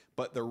commits,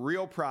 but the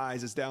real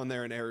prize is down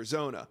there in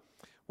Arizona.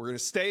 We're going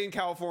to stay in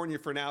California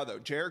for now, though.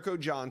 Jericho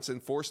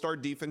Johnson, 4-star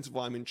defensive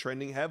lineman,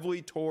 trending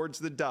heavily towards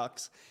the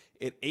Ducks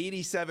at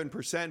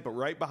 87%, but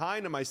right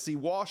behind him, I see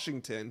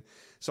Washington.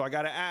 So I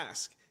got to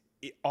ask,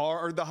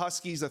 are the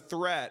Huskies a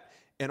threat?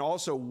 And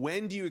also,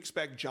 when do you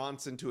expect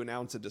Johnson to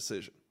announce a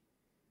decision?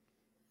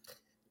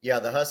 Yeah,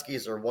 the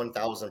Huskies are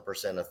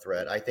 1,000% a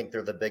threat. I think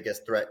they're the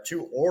biggest threat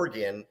to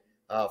Oregon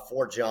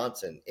for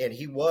Johnson. And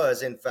he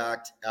was, in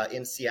fact,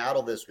 in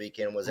Seattle this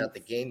weekend, was at the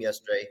game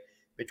yesterday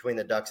between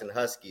the Ducks and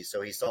Huskies.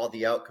 So he saw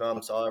the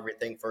outcome, saw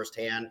everything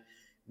firsthand.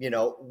 You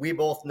know, we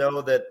both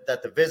know that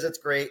the visit's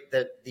great,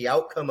 that the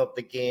outcome of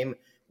the game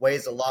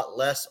weighs a lot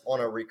less on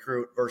a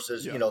recruit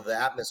versus, you know, the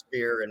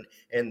atmosphere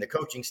and the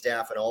coaching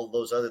staff and all of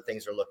those other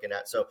things they're looking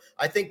at. So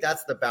I think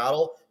that's the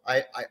battle.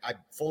 I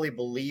fully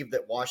believe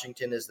that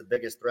Washington is the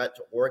biggest threat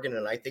to Oregon,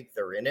 and I think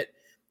they're in it.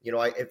 You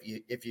know,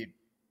 if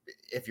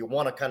you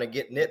want to kind of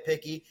get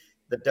nitpicky,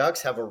 the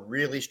Ducks have a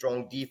really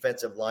strong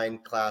defensive line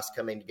class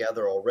coming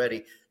together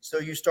already. So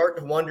you start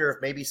to wonder if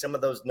maybe some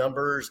of those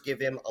numbers give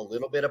him a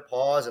little bit of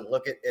pause and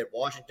look at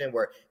Washington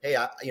where, hey,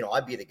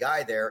 I'd be the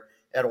guy there.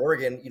 At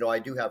Oregon, you know, I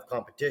do have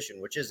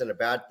competition, which isn't a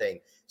bad thing.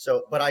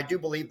 So, but I do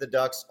believe the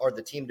Ducks are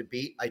the team to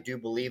beat. I do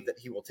believe that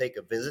he will take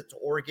a visit to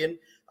Oregon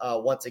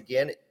once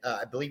again.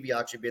 I believe he'll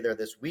actually be there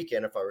this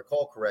weekend, if I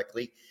recall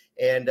correctly.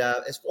 And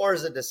as far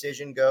as the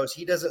decision goes,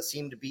 he doesn't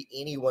seem to be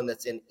anyone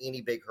that's in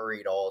any big hurry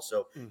at all.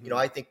 So, you know,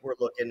 I think we're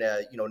looking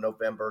at,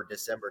 November,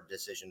 December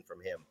decision from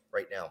him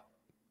right now.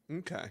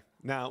 Okay.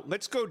 Now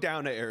let's go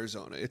down to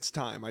Arizona. It's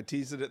time. I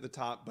teased it at the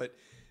top, but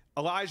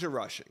Elijah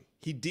Rushing,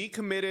 he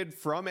decommitted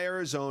from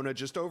Arizona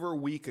just over a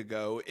week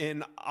ago.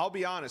 And I'll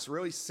be honest,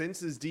 really since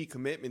his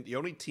decommitment, the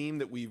only team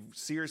that we've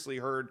seriously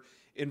heard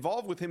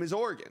involved with him is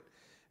Oregon.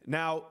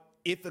 Now,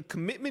 if the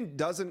commitment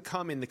doesn't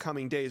come in the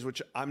coming days,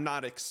 which I'm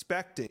not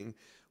expecting,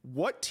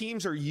 what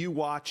teams are you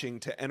watching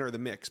to enter the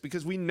mix?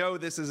 Because we know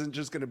this isn't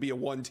just going to be a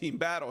one-team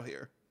battle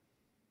here.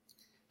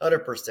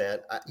 100%.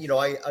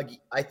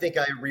 I think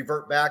I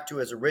revert back to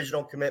his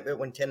original commitment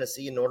when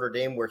Tennessee and Notre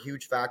Dame were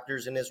huge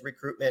factors in his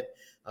recruitment.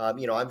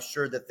 I'm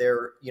sure that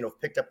they're,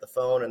 picked up the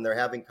phone and they're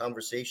having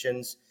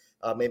conversations.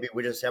 Maybe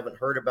we just haven't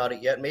heard about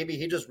it yet. Maybe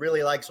he just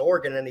really likes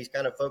Oregon and he's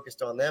kind of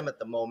focused on them at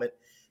the moment.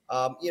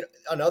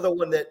 Another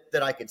one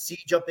that I could see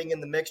jumping in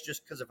the mix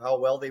just because of how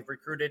well they've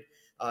recruited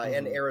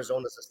and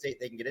Arizona's a state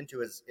they can get into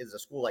is a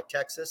school like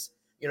Texas.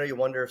 You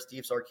wonder if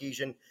Steve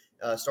Sarkisian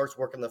starts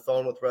working the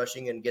phone with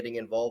Rushing and getting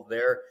involved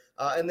there.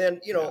 And then,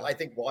 I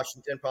think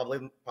Washington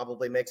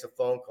probably makes a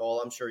phone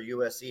call. I'm sure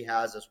USC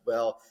has as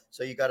well.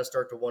 So you got to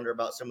start to wonder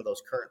about some of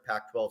those current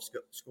Pac-12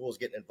 schools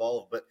getting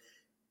involved. But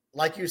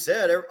like you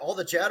said, all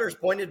the chatter's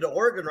pointed to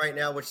Oregon right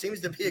now, which seems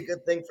to be a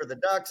good thing for the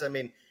Ducks. I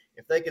mean,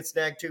 if they could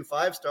snag 2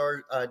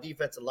 5-star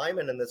defensive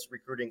linemen in this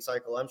recruiting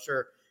cycle, I'm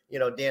sure,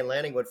 Dan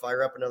Lanning would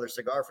fire up another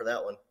cigar for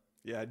that one.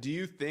 Yeah. Do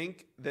you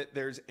think that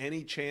there's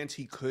any chance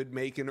he could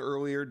make an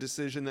earlier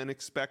decision than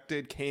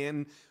expected?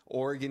 Can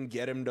Oregon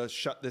get him to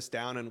shut this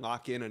down and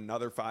lock in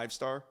another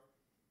 5-star?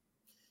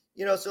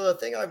 So the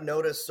thing I've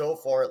noticed so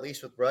far, at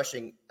least with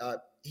Rushing,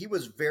 he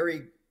was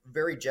very,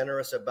 very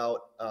generous about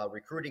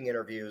recruiting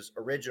interviews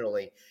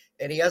originally,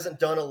 and he hasn't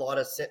done a lot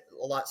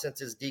since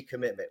his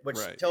decommitment, which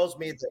tells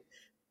me that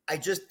I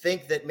just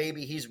think that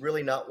maybe he's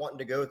really not wanting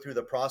to go through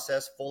the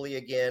process fully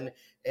again.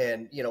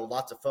 And,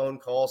 lots of phone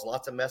calls,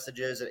 lots of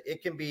messages.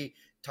 It can be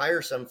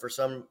tiresome for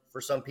some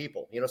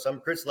people. Some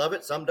recruits love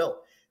it, some don't.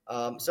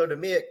 So to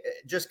me, it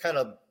just kind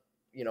of,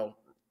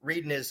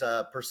 reading his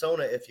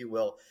persona, if you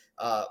will,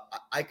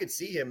 I could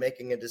see him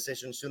making a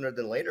decision sooner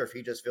than later if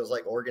he just feels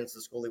like Oregon's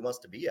the school he wants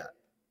to be at.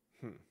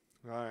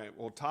 All right.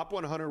 Well, top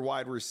 100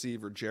 wide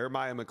receiver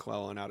Jeremiah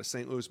McClellan out of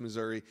St. Louis,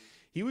 Missouri.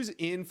 He was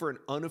in for an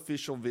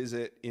unofficial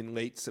visit in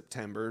late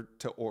September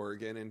to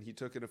Oregon, and he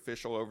took an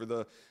official over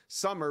the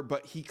summer,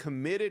 but he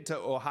committed to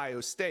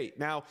Ohio State.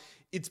 Now,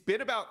 it's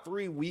been about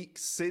 3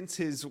 weeks since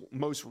his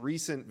most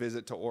recent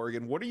visit to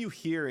Oregon. What are you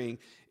hearing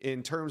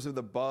in terms of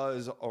the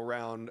buzz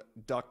around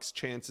Duck's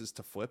chances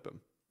to flip him?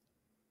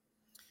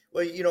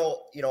 Well,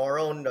 our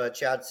own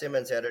Chad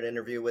Simmons had an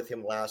interview with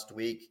him last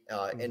week,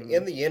 and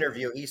in the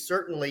interview, he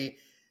certainly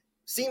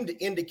seemed to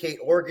indicate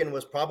Oregon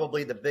was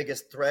probably the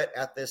biggest threat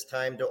at this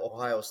time to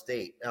Ohio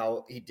State.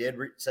 Now, he did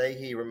say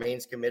he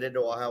remains committed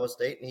to Ohio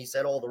State, and he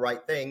said all the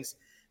right things.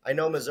 I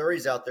know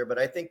Missouri's out there, but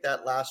I think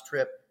that last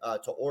trip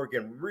to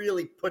Oregon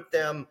really put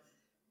them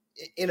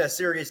in a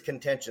serious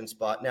contention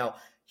spot. Now,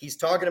 he's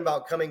talking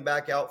about coming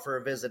back out for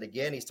a visit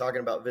again. He's talking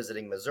about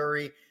visiting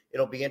Missouri.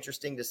 It'll be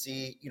interesting to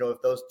see,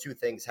 if those two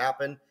things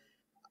happen.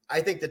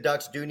 I think the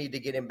Ducks do need to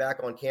get him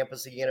back on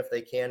campus again if they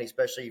can,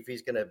 especially if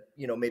he's going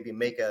to, maybe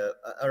make an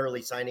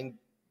early signing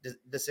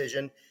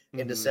decision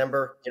in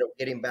December,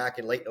 get him back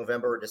in late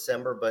November or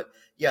December. But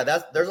yeah,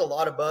 there's a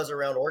lot of buzz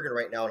around Oregon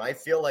right now. And I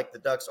feel like the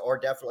Ducks are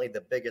definitely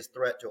the biggest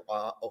threat to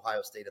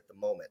Ohio State at the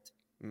moment.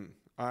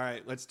 All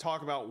right, let's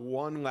talk about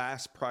one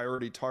last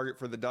priority target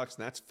for the Ducks,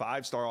 and that's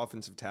five-star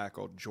offensive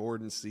tackle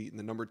Jordan Seaton,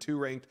 the number 2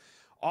 ranked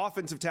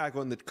offensive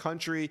tackle in the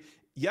country.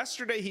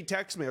 Yesterday, he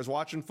texted me. I was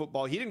watching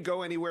football. He didn't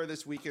go anywhere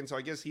this weekend, so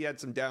I guess he had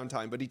some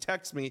downtime. But he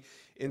texted me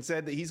and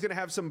said that he's going to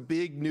have some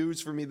big news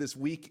for me this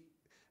week.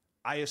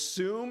 I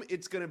assume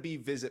it's going to be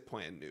visit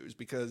plan news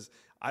because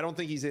I don't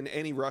think he's in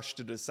any rush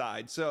to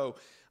decide. So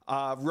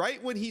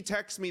right when he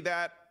texted me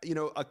that,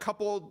 a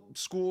couple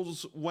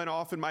schools went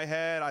off in my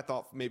head. I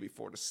thought maybe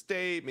Florida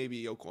State,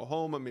 maybe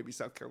Oklahoma, maybe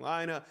South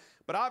Carolina.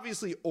 But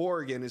obviously,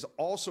 Oregon is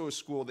also a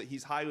school that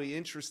he's highly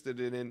interested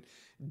in. And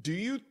do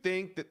you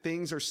think that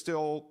things are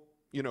still,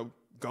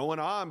 going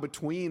on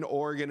between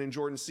Oregon and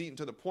Jordan Seaton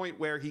to the point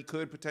where he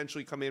could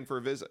potentially come in for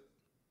a visit?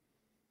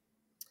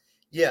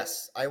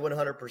 Yes, I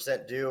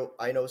 100% do.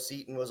 I know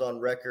Seaton was on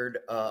record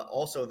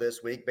also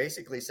this week,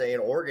 basically saying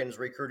Oregon's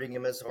recruiting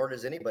him as hard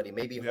as anybody,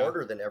 maybe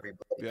harder than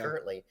everybody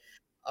currently.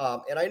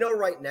 And I know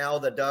right now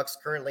the Ducks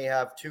currently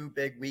have 2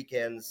 big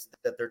weekends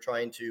that they're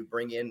trying to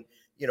bring in,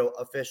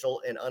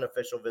 official and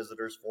unofficial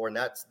visitors for. And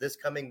that's this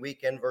coming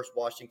weekend versus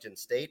Washington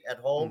State at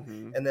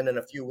home. And then in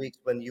a few weeks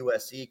when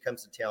USC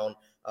comes to town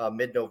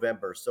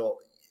mid-November. So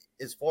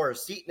as far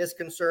as Seaton is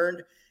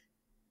concerned,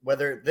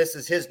 whether this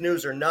is his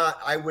news or not,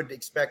 I would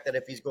expect that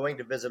if he's going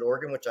to visit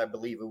Oregon, which I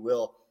believe he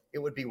will, it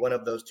would be one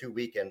of those 2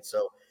 weekends.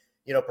 So,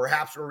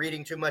 perhaps we're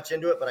reading too much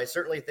into it, but I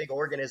certainly think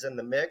Oregon is in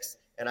the mix.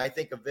 And I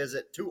think a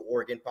visit to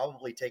Oregon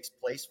probably takes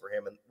place for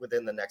him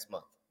within the next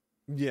month.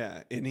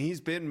 Yeah, and he's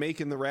been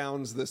making the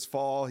rounds this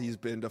fall. He's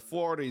been to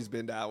Florida, he's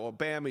been to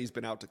Alabama, he's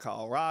been out to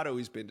Colorado,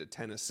 he's been to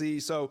Tennessee.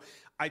 So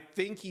I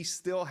think he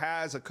still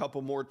has a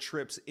couple more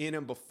trips in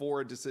him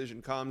before a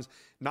decision comes.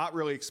 Not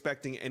really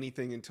expecting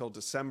anything until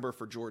December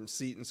for Jordan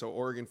Seaton. So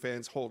Oregon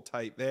fans, hold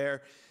tight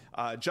there.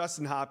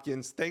 Justin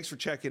Hopkins, thanks for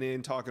checking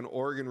in, talking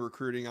Oregon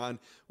recruiting on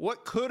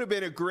what could have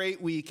been a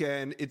great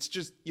weekend. It's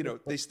just,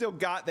 they still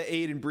got the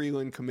Aiden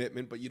Breland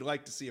commitment, but you'd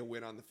like to see a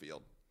win on the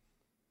field.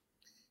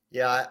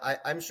 Yeah,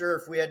 I'm sure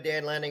if we had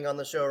Dan Lanning on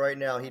the show right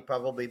now, he'd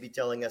probably be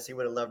telling us he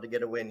would have loved to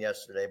get a win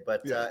yesterday.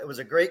 But it was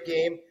a great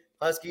game.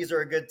 Huskies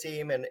are a good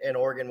team, and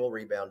Oregon will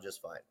rebound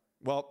just fine.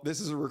 Well, this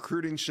is a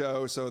recruiting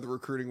show, so the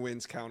recruiting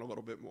wins count a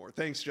little bit more.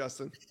 Thanks,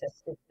 Justin.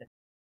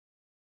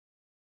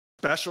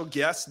 Special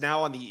guest now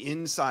on the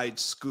Inside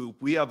Scoop.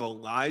 We have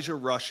Elijah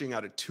Rushing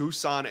out of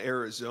Tucson,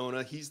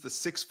 Arizona. He's the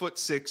 6'6",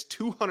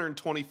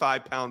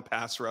 225-pound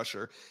pass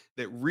rusher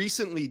that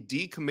recently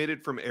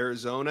decommitted from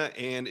Arizona,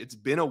 and it's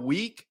been a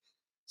week.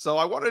 So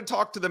I wanted to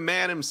talk to the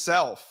man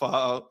himself.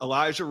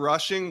 Elijah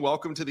Rushing,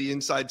 welcome to the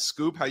Inside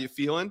Scoop. How you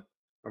feeling?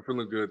 I'm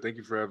feeling good. Thank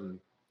you for having me.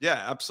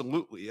 Yeah,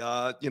 absolutely. You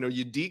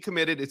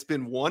decommitted. It's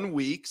been 1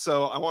 week.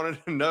 So I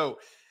wanted to know,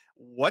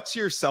 what's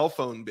your cell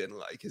phone been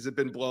like? Has it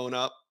been blowing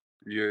up?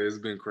 Yeah, it's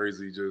been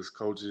crazy. Just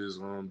coaches,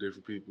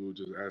 different people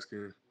just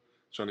asking,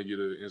 trying to get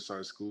an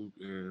inside scoop.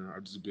 And I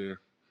just been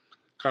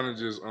kind of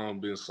just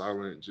being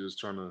silent, just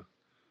trying to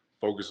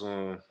focus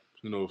on,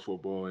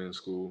 football and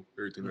school,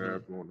 everything that I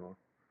have going on.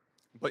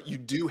 But you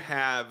do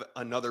have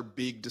another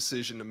big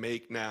decision to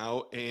make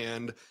now,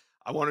 and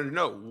I wanted to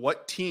know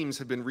what teams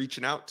have been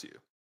reaching out to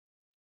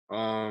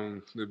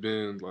you. They've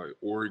been like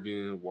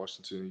Oregon,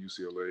 Washington,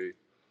 UCLA,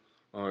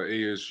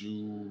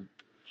 ASU,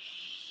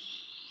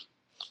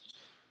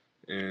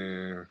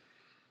 and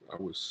I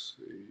would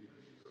say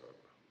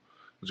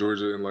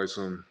Georgia, and like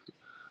some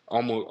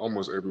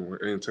almost everyone,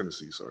 and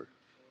Tennessee. Sorry.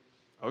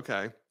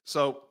 Okay,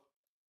 so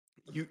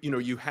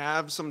you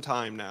have some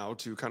time now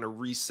to kind of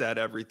reset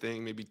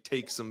everything, maybe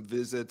take some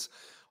visits.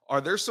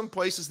 Are there some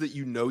places that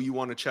you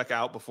want to check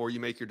out before you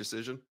make your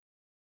decision?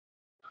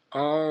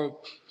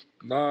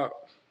 Not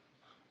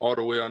all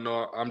the way. I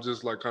know I'm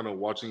just like kind of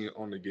watching it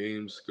on the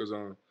games because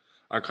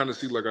I kind of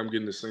see like I'm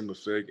getting the same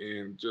effect,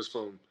 and just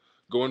from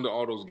going to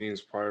all those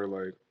games prior,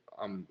 like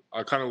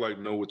I kind of like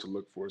know what to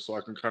look for, so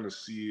I can kind of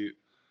see it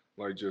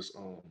like just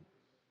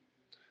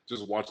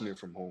watching it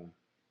from home.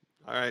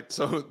 All right.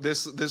 So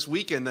this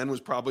weekend then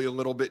was probably a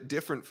little bit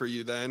different for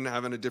you then,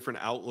 having a different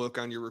outlook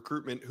on your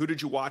recruitment. Who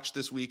did you watch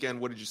this weekend?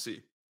 What did you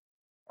see?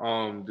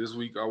 This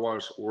week I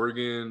watched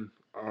Oregon.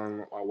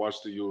 I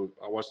watched the U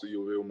of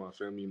A with my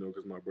family,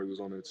 because my brother's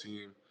on that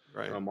team.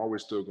 Right. And I'm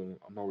always still gonna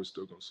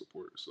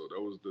support. So that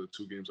was the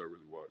two games I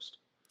really watched,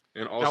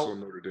 and also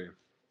Now, Notre Dame.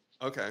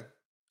 Okay.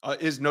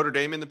 Is Notre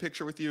Dame in the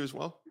picture with you as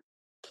well?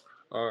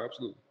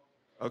 Absolutely.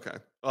 Okay.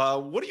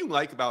 What do you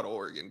like about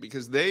Oregon?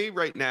 Because they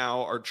right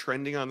now are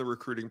trending on the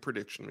recruiting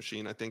prediction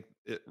machine. I think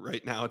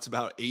right now it's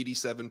about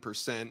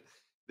 87%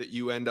 that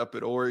you end up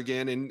at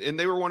Oregon. And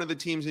they were one of the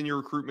teams in your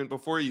recruitment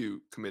before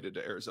you committed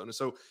to Arizona.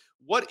 So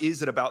what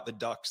is it about the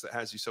Ducks that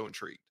has you so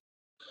intrigued?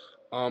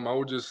 I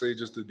would just say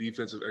just the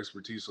defensive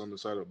expertise on the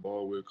side of the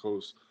ball with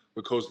Coach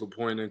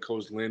LaPointe and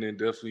Coach Lennon.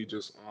 Definitely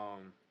just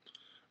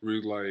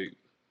really like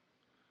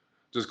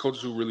just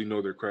coaches who really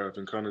know their craft,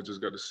 and kind of just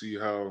got to see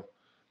how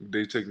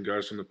they've taken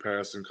guys from the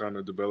past and kind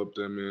of developed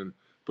them and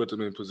put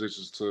them in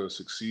positions to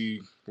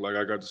succeed. Like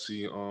I got to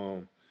see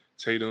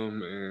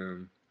Tatum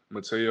and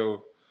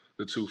Mateo,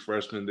 the two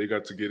freshmen. They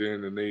got to get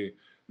in, and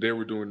they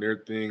were doing their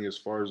thing as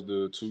far as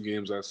the two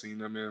games I've seen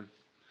them in.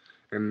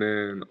 And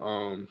then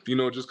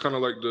just kind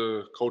of like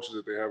the coaches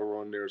that they have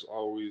around there is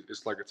always,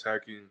 it's like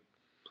attacking.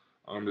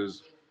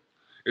 There's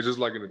It's just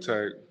like an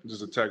attack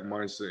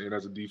mindset. And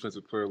as a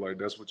defensive player, like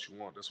that's what you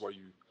want. That's why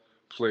you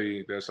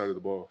play that side of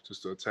the ball,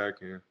 just to attack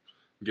and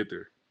get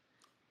there.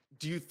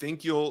 Do you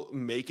think you'll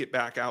make it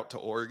back out to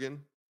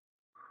Oregon?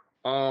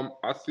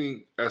 I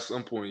think at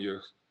some point,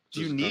 yes.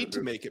 Do you need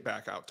to make it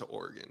back out to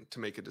Oregon to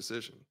make a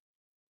decision?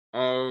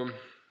 No,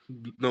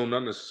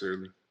 not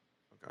necessarily.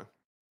 Okay.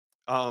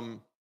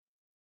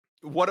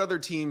 What other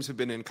teams have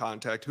been in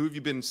contact? Who have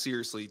you been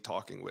seriously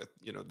talking with,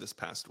 this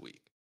past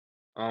week?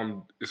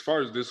 As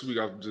far as this week,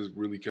 I've just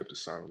really kept it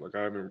silent. Like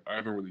I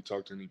haven't really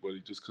talked to anybody,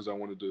 just because I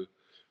wanted to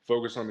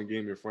focus on the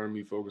game in front of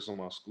me, focus on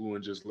my school,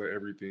 and just let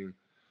everything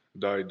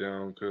die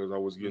down, because I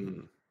was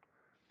getting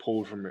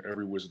pulled from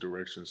every which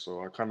direction.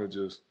 So I kind of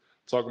just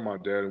talked to my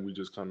dad, and we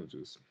just kind of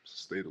just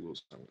stayed a little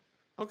silent.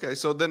 Okay,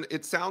 so then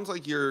it sounds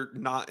like you're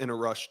not in a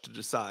rush to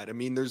decide. I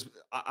mean,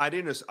 I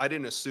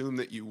didn't assume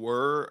that you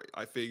were.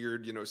 I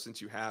figured,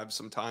 since you have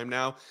some time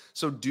now.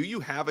 So do you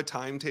have a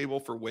timetable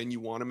for when you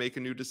want to make a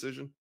new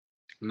decision?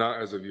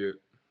 Not as of yet.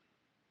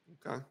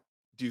 Okay.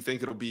 Do you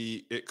think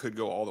it could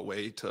go all the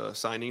way to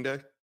signing day?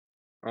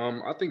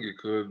 I think it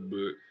could,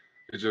 but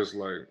it's just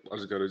like I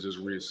just gotta just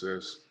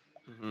reassess.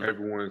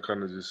 Everyone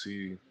kind of just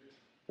see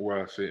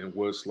where I fit and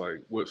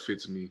what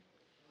fits me.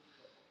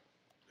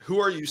 Who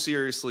are you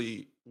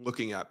seriously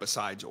looking at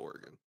besides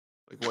Oregon?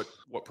 Like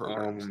what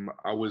programs?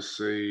 I would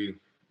say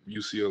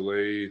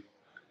UCLA,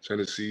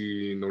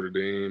 Tennessee, Notre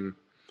Dame,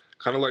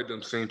 kind of like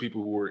them same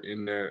people who were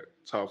in that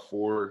top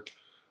four,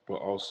 but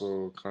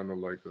also kind of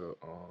like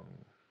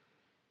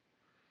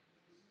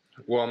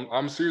well,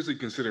 I'm seriously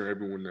considering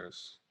everyone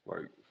that's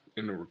like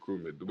in the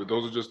recruitment, but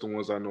those are just the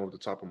ones I know off the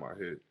top of my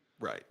head.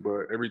 Right.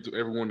 But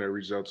everyone that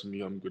reaches out to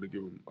me, I'm gonna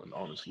give them an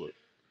honest look.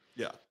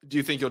 Yeah. Do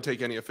you think you'll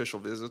take any official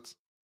visits?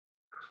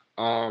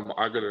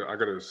 I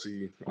gotta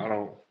see. I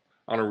don't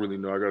really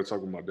know. I gotta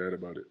talk with my dad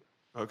about it.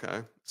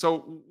 Okay.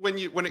 So when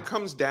it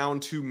comes down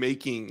to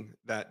making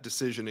that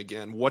decision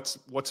again, what's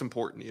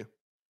important to you?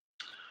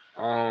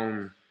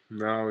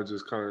 Now it's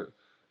just kind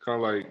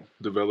of like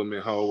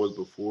development, how it was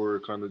before,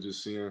 kind of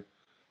just seeing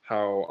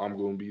how I'm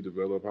gonna be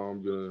developed, how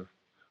I'm gonna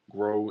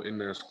grow in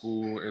that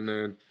school, and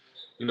then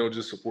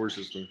just support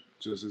system.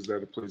 Just is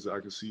that a place that I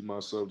can see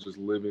myself just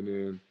living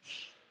in,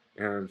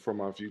 and for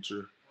my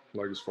future,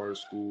 like as far as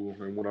school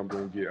and what I'm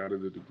gonna get out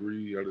of the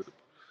degree, out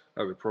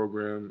of the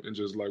program, and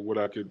just like what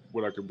I could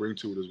bring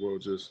to it as well.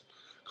 Just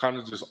kind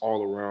of just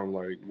all around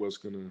like what's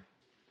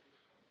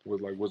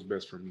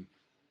best for me.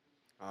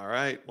 All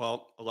right.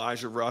 Well,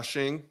 Elijah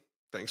Rushing,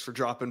 thanks for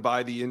dropping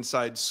by the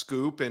Inside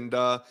Scoop, and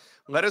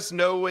let us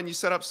know when you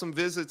set up some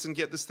visits and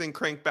get this thing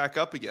cranked back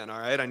up again. All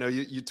right. I know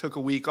you took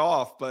a week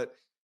off, but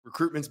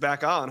recruitment's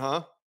back on,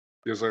 huh?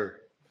 Yes, sir.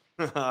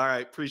 All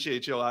right.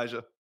 Appreciate you,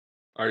 Elijah.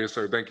 All right, yes,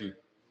 sir. Thank you.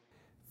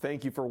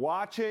 Thank you for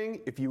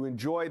watching. If you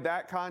enjoyed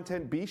that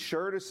content, be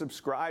sure to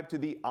subscribe to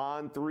the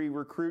On3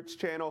 Recruits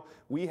channel.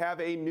 We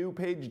have a new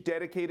page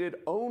dedicated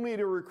only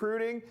to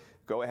recruiting.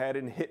 Go ahead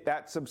and hit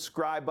that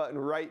subscribe button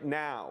right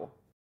now.